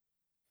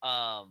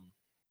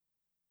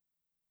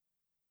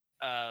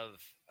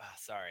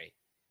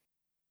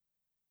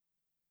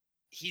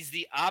he's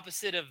the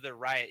opposite of the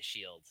Riot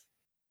Shield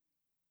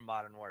from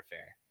Modern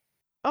Warfare.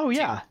 Oh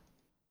yeah.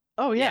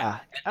 Oh yeah,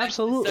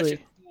 absolutely. Such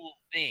a cool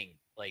thing.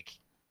 Like,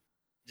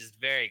 just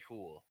very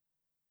cool.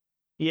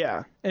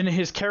 Yeah, and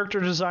his character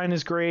design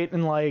is great,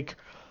 and like,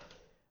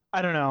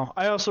 I don't know.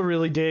 I also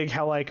really dig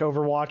how like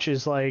Overwatch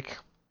is like,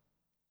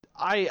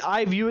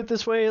 I view it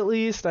this way at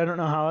least. I don't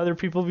know how other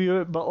people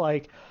view it, but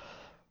like,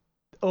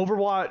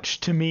 Overwatch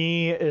to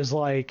me is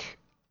like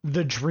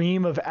the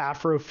dream of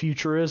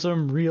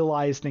Afrofuturism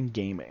realized in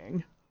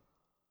gaming.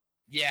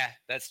 Yeah,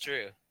 that's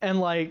true. And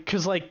like,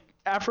 cause like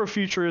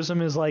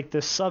Afrofuturism is like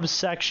this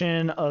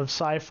subsection of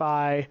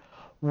sci-fi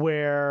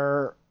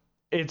where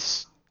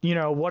it's,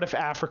 what if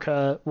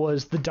Africa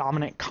was the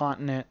dominant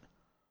continent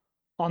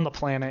on the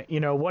planet?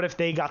 What if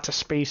they got to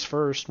space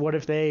first? What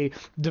if they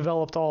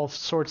developed all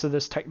sorts of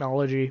this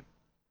technology?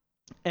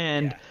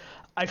 And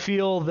I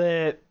feel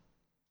that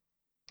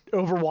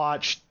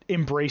Overwatch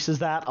embraces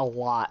that a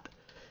lot.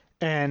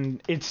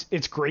 And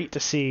it's great to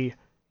see,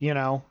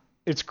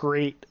 it's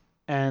great.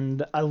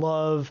 And I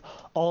love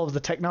all of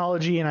the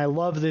technology, and I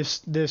love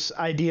this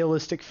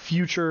idealistic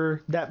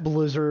future that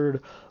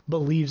Blizzard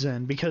believes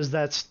in, because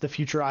that's the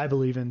future I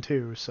believe in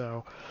too.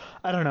 So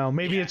I don't know,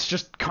 maybe it's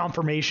just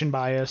confirmation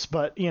bias,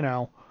 but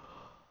No,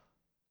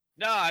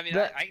 I mean,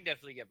 I can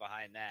definitely get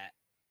behind that.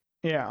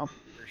 Yeah.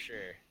 For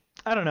sure.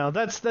 I don't know.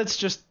 That's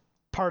just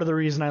part of the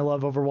reason I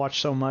love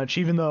Overwatch so much,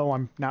 even though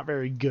I'm not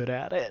very good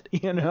at it,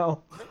 It's a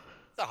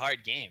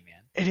hard game, man.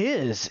 It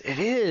is.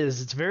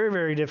 It's very,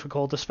 very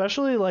difficult,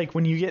 especially like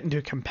when you get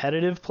into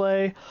competitive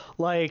play.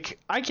 Like,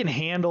 I can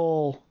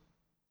handle,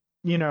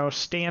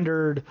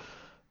 standard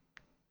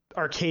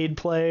arcade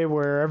play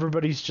where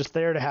everybody's just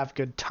there to have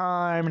good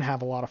time and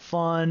have a lot of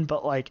fun.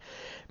 But like,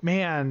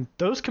 man,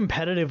 those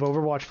competitive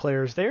Overwatch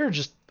players, they're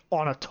just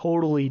on a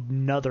totally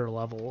another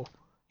level,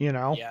 you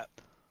know? Yeah.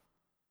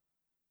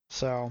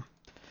 So,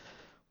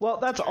 well,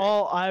 that's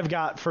all I've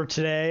got for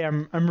today.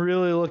 I'm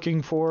really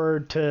looking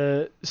forward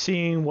to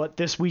seeing what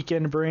this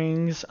weekend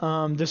brings.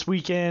 This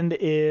weekend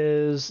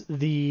is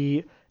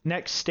the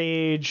next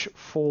stage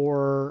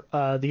for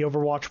the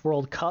Overwatch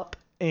World Cup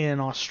in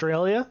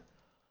Australia.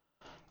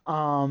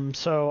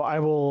 So I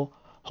will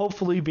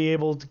hopefully be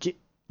able to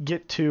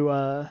get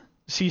to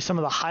see some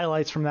of the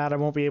highlights from that. I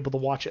won't be able to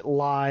watch it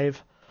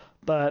live,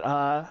 but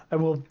I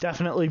will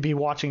definitely be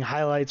watching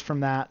highlights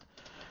from that.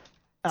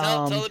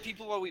 Tell the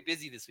people why we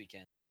busy this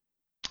weekend.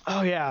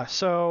 Oh yeah,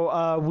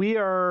 so we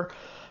are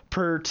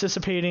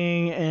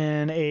participating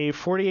in a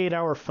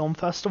 48-hour film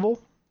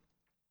festival.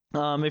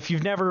 If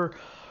you've never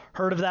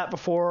heard of that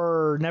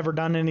before or never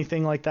done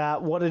anything like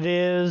that, what it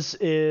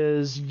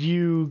is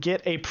you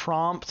get a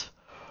prompt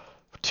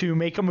to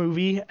make a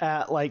movie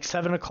at like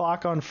 7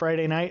 o'clock on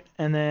Friday night,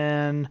 and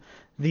then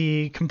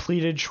the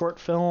completed short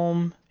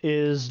film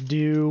is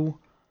due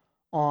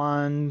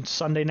on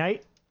Sunday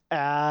night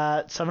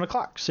at 7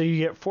 o'clock. So you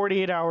get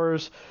 48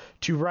 hours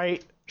to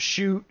write,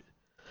 shoot,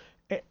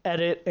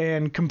 edit,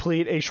 and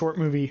complete a short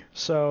movie.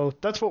 So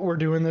that's what we're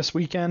doing this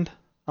weekend.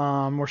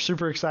 We're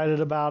super excited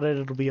about it.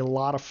 It'll be a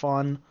lot of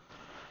fun.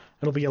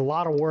 It'll be a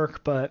lot of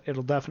work, but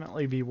it'll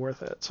definitely be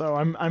worth it. So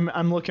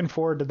I'm looking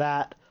forward to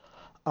that.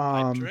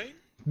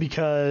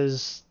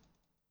 Because,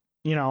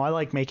 you know, I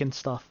like making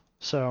stuff.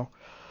 So,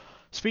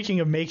 speaking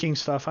of making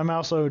stuff, I'm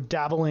also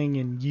dabbling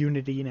in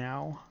Unity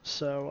now.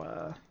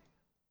 So,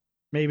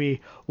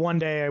 maybe one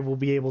day I will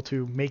be able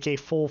to make a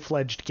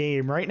full-fledged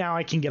game. Right now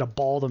I can get a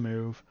ball to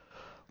move,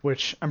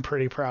 which I'm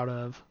pretty proud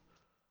of.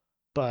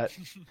 But,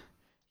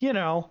 you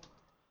know,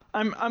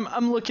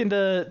 I'm looking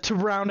to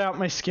round out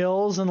my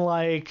skills, and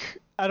like,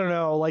 I don't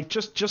know, like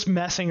just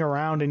messing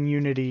around in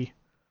Unity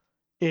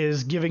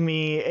is giving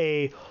me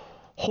a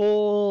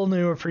whole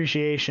new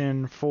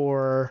appreciation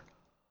for,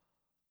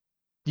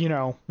 you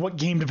know, what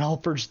game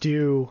developers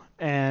do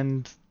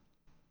and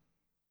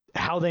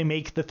how they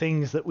make the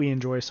things that we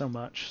enjoy so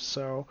much.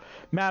 So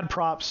mad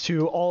props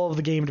to all of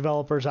the game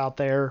developers out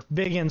there,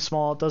 big and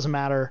small, it doesn't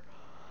matter.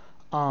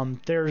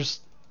 There's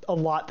a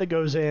lot that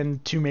goes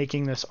into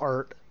making this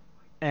art,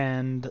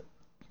 and,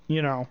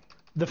 you know,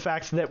 the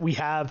fact that we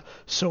have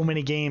so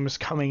many games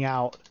coming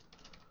out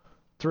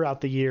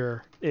throughout the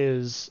year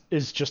is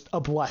just a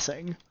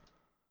blessing.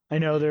 I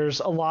know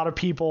there's a lot of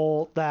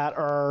people that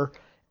are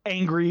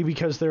angry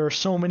because there are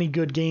so many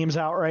good games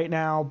out right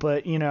now,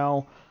 but, you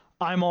know,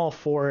 I'm all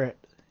for it.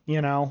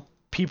 You know,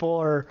 people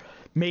are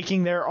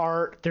making their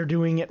art, they're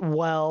doing it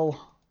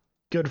well,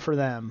 good for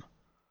them.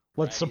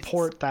 Let's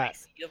support that.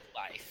 Of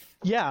life.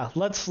 Yeah,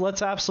 let's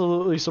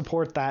absolutely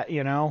support that,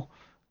 you know.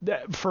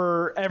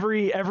 For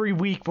every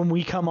week when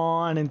we come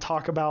on and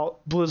talk about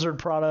Blizzard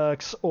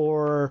products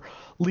or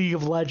League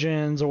of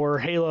Legends or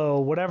Halo,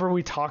 whatever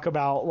we talk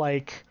about,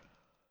 like,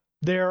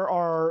 there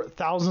are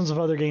thousands of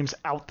other games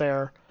out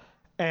there,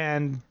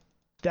 and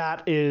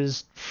that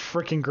is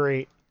freaking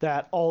great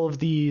that all of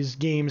these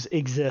games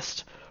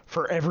exist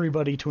for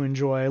everybody to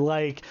enjoy.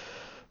 Like,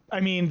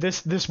 I mean,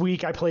 this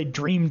week I played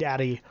Dream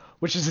Daddy,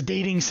 which is a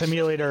dating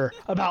simulator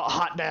about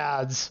hot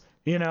dads,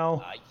 you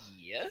know?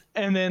 Yeah.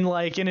 And then,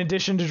 like, in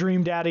addition to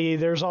Dream Daddy,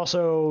 there's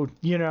also,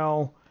 you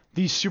know,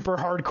 these super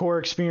hardcore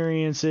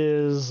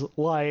experiences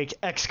like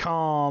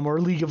XCOM or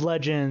League of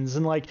Legends,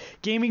 and, like,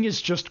 gaming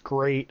is just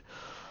great.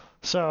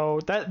 So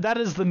that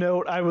is the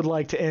note I would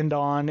like to end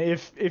on.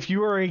 If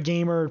you are a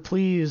gamer,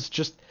 please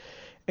just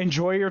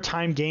enjoy your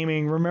time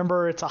gaming.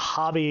 Remember, it's a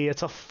hobby.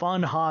 It's a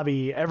fun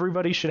hobby.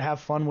 Everybody should have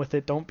fun with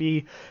it. Don't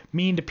be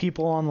mean to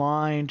people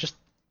online. Just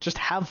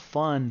have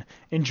fun.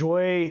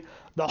 Enjoy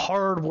the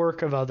hard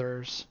work of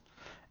others.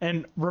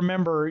 And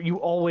remember, you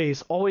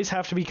always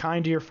have to be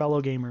kind to your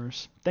fellow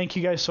gamers. Thank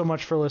you guys so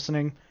much for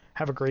listening.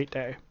 Have a great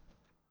day.